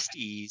 Practiced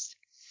ease.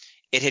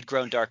 It had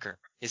grown darker.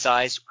 His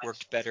eyes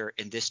worked better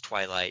in this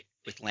twilight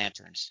with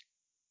lanterns.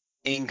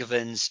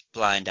 Ingvin's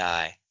blind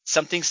eye.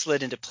 Something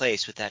slid into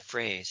place with that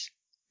phrase.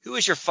 Who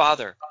is your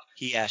father?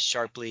 He asked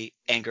sharply,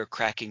 anger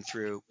cracking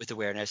through with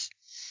awareness.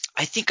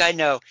 I think I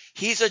know.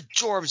 He's a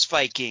Jorms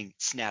Viking,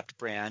 snapped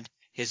Brand,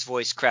 his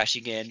voice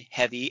crashing in,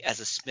 heavy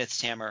as a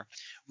smith's hammer.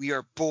 We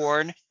are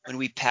born when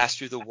we pass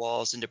through the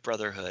walls into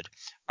brotherhood.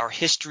 Our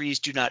histories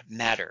do not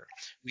matter.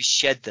 We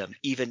shed them.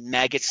 Even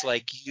maggots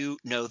like you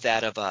know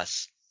that of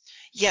us.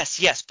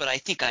 Yes, but I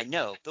think I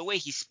know. The way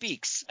he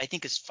speaks, I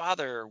think his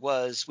father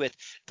was with…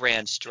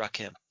 Brand struck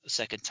him a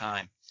second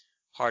time,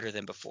 harder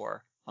than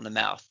before, on the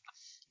mouth.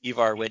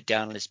 Ivar went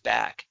down on his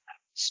back,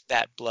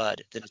 spat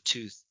blood, then a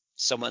tooth.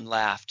 Someone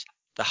laughed.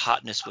 The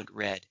hotness went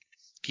red.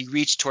 He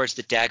reached towards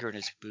the dagger in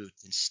his boot,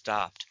 then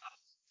stopped,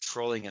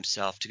 trolling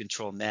himself to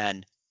control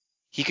men.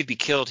 He could be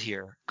killed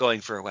here,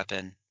 going for a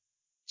weapon.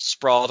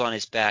 Sprawled on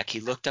his back, he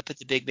looked up at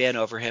the big man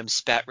over him,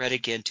 spat red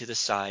again to the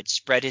side,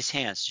 spread his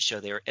hands to show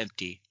they were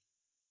empty.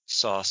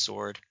 Saw a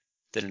sword,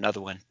 then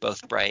another one,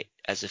 both bright,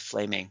 as if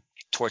flaming,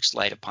 torched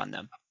light upon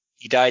them.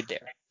 He died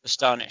there,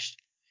 astonished.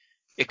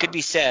 It could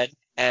be said,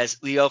 as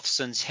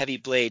Leofsson's heavy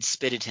blade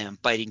spitted him,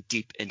 biting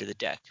deep into the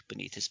deck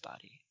beneath his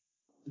body.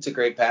 It's a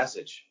great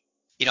passage.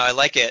 I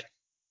like it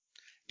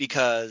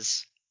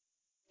because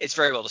it's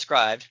very well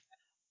described.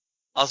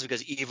 Also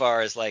because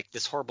Ivar is like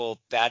this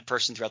horrible bad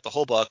person throughout the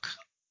whole book,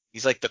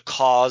 He's like the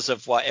cause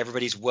of why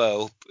everybody's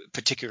woe,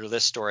 particularly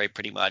this story,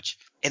 pretty much.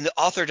 And the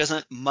author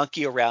doesn't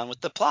monkey around with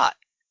the plot.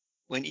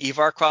 When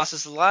Ivar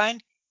crosses the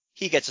line,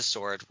 he gets a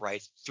sword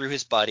right through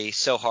his body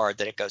so hard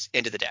that it goes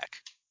into the deck.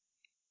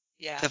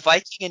 Yeah. The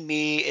Viking in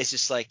me is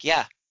just like,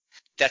 yeah,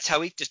 that's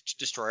how we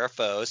destroy our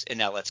foes, and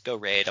now let's go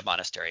raid a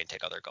monastery and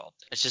take all their gold.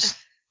 It's just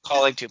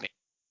calling to me.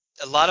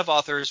 A lot of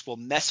authors will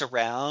mess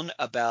around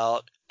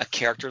about a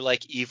character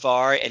like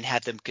Ivar and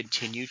have them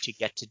continue to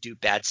get to do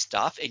bad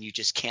stuff, and you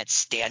just can't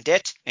stand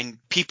it. And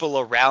people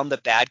around the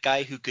bad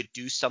guy who could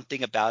do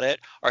something about it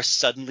are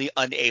suddenly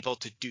unable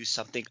to do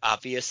something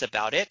obvious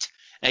about it.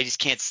 And I just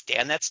can't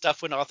stand that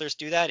stuff when authors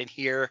do that. And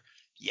here,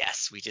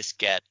 yes, we just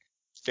get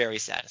very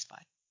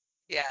satisfied.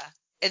 Yeah.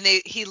 And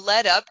he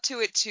led up to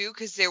it too,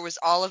 because there was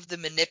all of the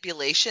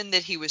manipulation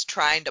that he was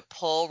trying to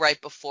pull right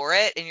before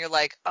it, and you're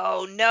like,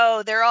 oh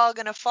no, they're all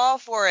gonna fall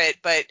for it.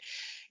 But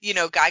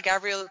Guy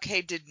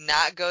Gavriel did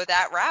not go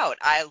that route.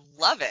 I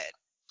love it.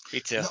 Me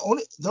too.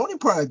 The only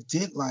part I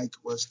didn't like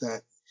was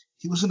that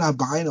he was an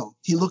albino.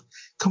 He looked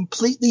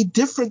completely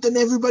different than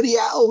everybody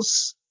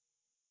else,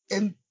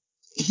 and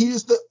he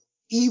was the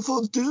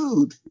evil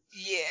dude.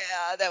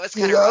 Yeah, that was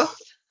You kind of know, rough.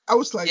 I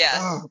was like, Yeah.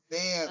 oh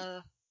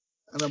man,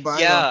 an albino.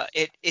 Yeah,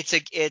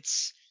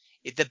 it's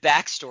the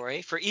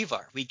backstory for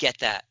Ivar. We get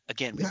that.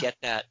 Again, we get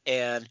that.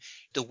 And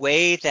the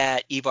way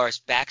that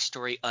Ivar's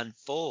backstory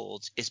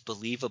unfolds is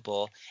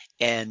believable,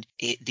 and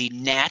the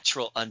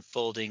natural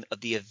unfolding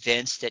of the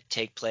events that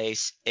take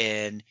place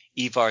in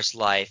Ivar's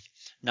life,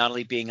 not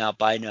only being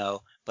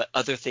albino, but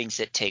other things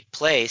that take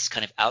place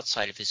kind of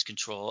outside of his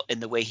control,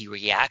 and the way he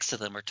reacts to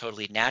them are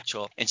totally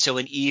natural. And so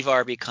when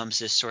Ivar becomes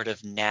this sort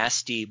of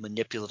nasty,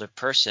 manipulative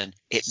person,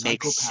 it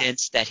makes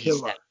sense that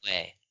he's that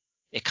way.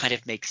 It kind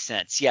of makes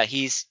sense. Yeah,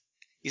 he's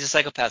a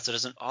psychopath, so it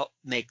doesn't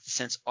make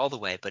sense all the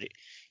way, but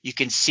you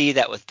can see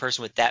that with a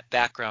person with that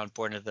background,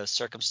 born into those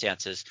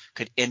circumstances,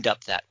 could end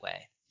up that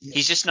way. Yeah.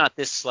 He's just not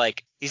this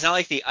he's not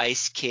like the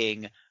Ice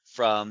King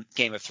from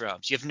Game of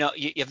Thrones. You have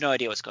no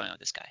idea what's going on with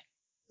this guy.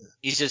 Yeah.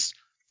 He's just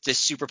this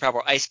super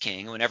powerful Ice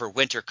King. Whenever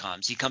winter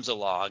comes, he comes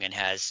along and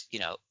has,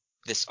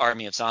 this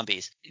army of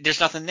zombies. There's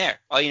nothing there.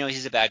 All you know is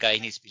he's a bad guy. He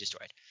needs to be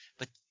destroyed.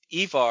 But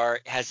Ivar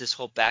has this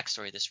whole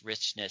backstory, this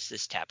richness,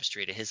 this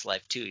tapestry to his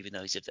life too, even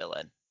though he's a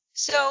villain.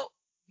 So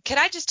can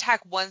I just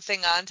tack one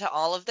thing on to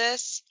all of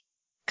this?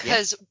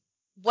 Because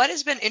what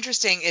has been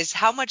interesting is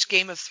how much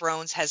Game of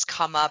Thrones has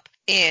come up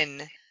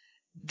in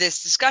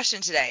this discussion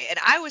today. And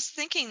I was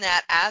thinking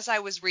that as I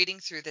was reading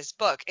through this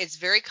book, it's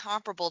very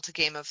comparable to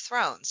Game of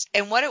Thrones.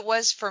 And what it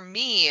was for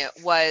me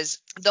was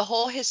the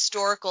whole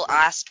historical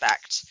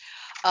aspect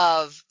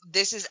of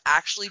this is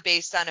actually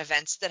based on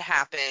events that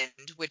happened,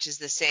 which is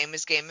the same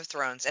as Game of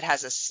Thrones. It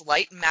has a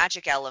slight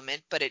magic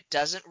element, but it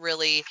doesn't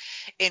really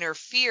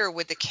interfere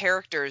with the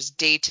characters'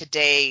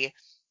 day-to-day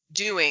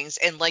doings.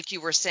 And like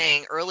you were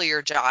saying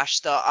earlier,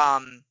 Josh,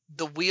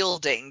 the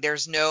wielding,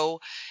 there's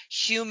no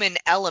human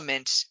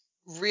element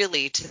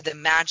really to the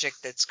magic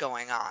that's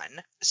going on.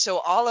 So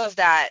all of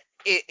that,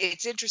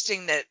 it's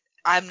interesting that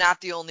I'm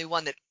not the only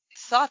one that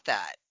thought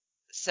that.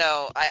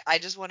 So I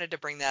just wanted to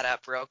bring that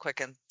up real quick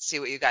and see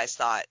what you guys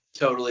thought.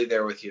 Totally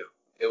there with you.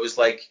 It was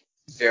like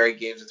very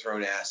Games of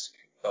Thrones-esque,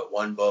 but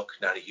one book,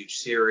 not a huge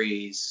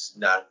series,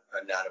 not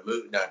a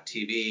movie, not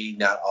TV,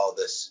 not all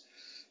this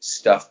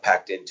stuff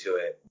packed into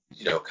it.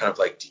 Kind of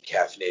like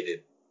decaffeinated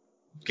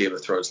Game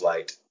of Thrones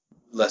light.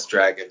 Less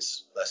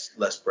dragons,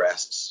 less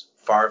breasts,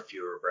 far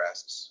fewer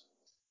breasts.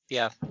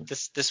 Yeah,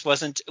 this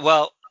wasn't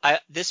well.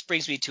 This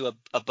brings me to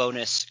a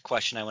bonus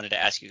question I wanted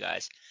to ask you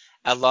guys.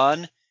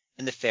 Alon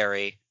and the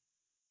fairy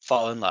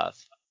fall in love,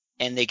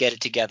 and they get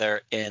it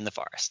together in the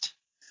forest.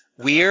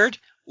 Weird.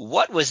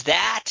 What was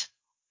that?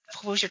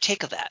 What was your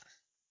take of that?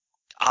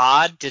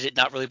 Odd. Did it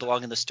not really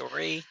belong in the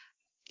story?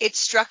 It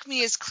struck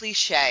me as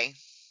cliche.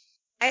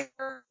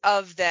 Neither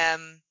of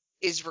them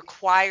is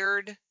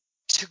required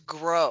to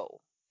grow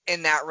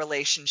in that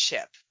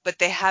relationship, but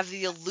they have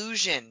the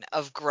illusion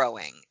of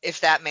growing,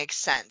 if that makes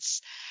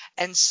sense.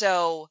 And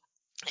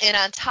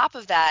on top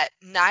of that,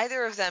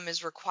 neither of them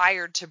is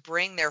required to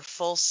bring their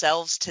full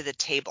selves to the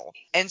table.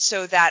 And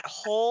so that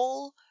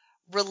whole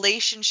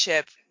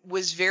relationship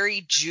was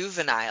very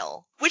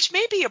juvenile, which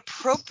may be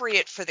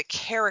appropriate for the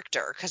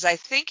character, because I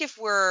think in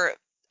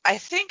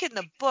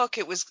the book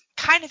it was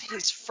kind of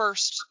his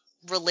first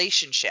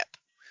relationship,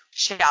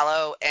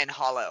 shallow and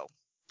hollow.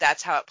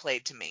 That's how it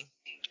played to me.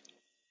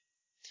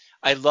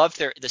 I love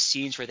the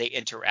scenes where they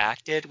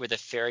interacted, where the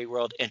fairy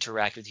world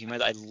interacted with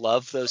human. I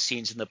love those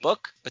scenes in the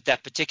book, but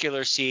that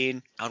particular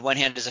scene, on one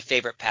hand, is a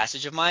favorite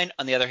passage of mine.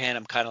 On the other hand,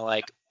 I'm kind of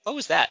like, what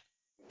was that?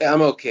 Yeah,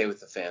 I'm okay with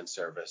the fan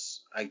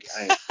service. I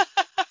get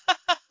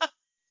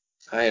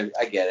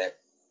it.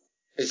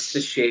 It's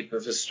the shape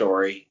of a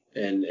story,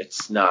 and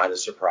it's not a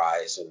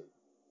surprise, and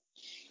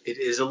it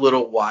is a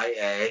little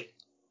YA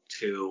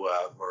to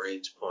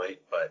Maureen's point,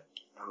 but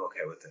I'm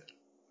okay with it.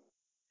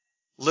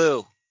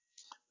 Lou,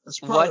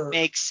 what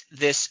makes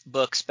this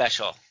book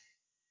special?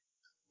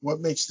 What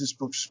makes this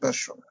book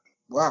special?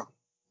 Wow.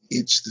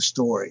 It's the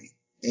story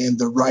and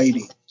the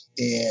writing.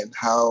 and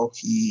how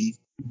he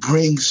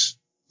brings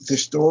the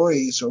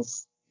stories of,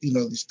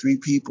 these three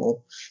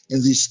people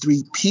and these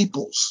three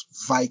peoples,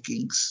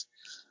 Vikings,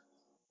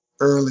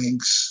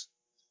 Erlings,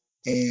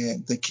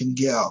 and the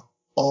Kingel,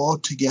 all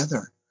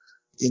together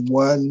in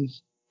one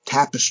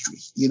tapestry,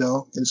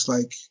 and it's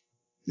like,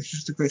 it's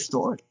just a great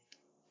story.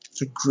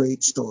 It's a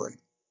great story.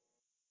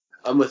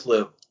 I'm with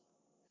Lou.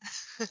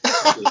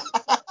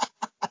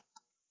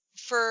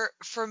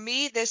 For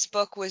me, this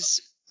book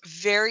was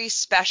very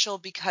special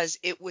because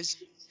it was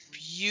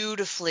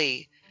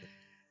beautifully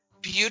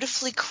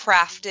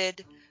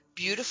crafted,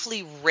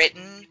 beautifully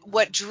written.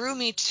 What drew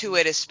me to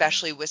it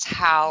especially was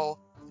how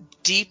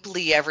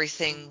deeply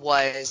everything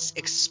was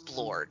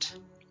explored.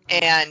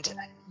 And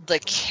the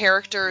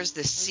characters,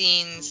 the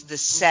scenes, the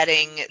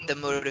setting, the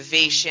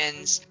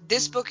motivations.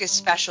 This book is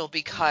special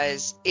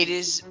because it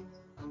is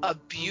a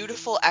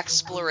beautiful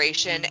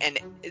exploration, and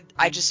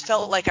I just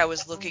felt like I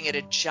was looking at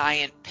a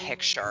giant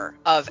picture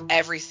of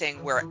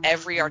everything where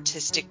every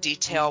artistic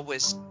detail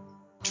was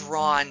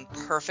drawn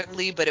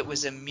perfectly, but it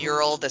was a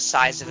mural the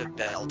size of a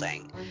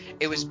building.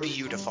 It was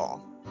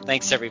beautiful.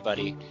 Thanks,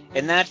 everybody.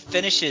 And that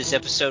finishes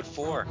episode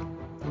 4,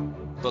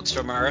 Books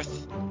from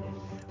Earth,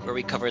 where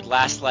we covered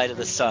Last Light of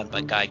the Sun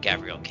by Guy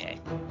Gavriel K.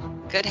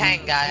 Good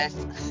hang, guys.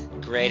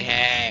 Great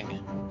hang.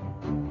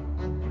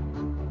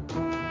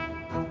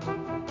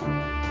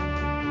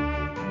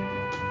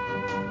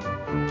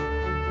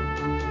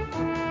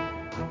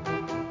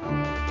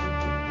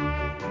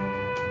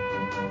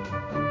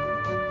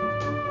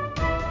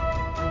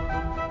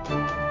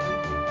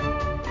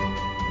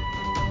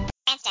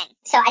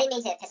 So I didn't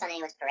mean to piss on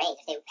anyone's parade.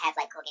 If they have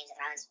like cool Games of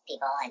Thrones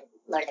people and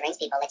Lord of the Rings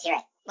people, let's hear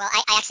it. Well, I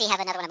actually have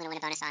another one I'm going to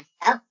win a bonus on.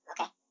 Oh,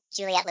 okay.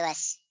 Juliette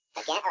Lewis.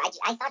 Again? Oh,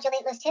 I thought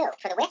Juliette Lewis too.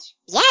 For the witch?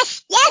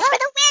 Yes, for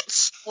the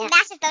witch. Yeah.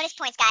 Massive bonus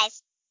points,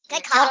 guys.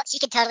 Good call.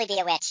 She could totally be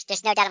a witch.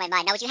 There's no doubt in my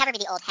mind. Now, would you have her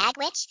be the old hag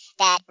witch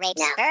that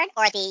rapes Fern,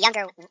 or the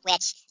younger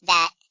witch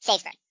that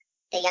saves Fern?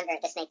 The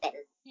snake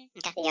bitten.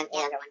 Okay. The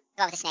younger one.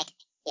 Go with the snake.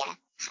 Yeah.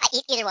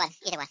 Either one.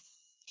 You can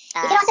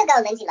also go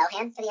Lindsay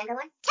Lohan for the younger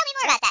one. Tell me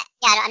more about that.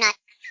 Yeah, I'm not.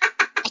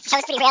 That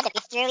was pretty random.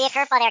 You threw me a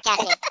curveball there,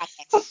 Cassidy.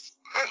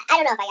 I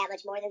don't know if I got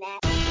much more than that.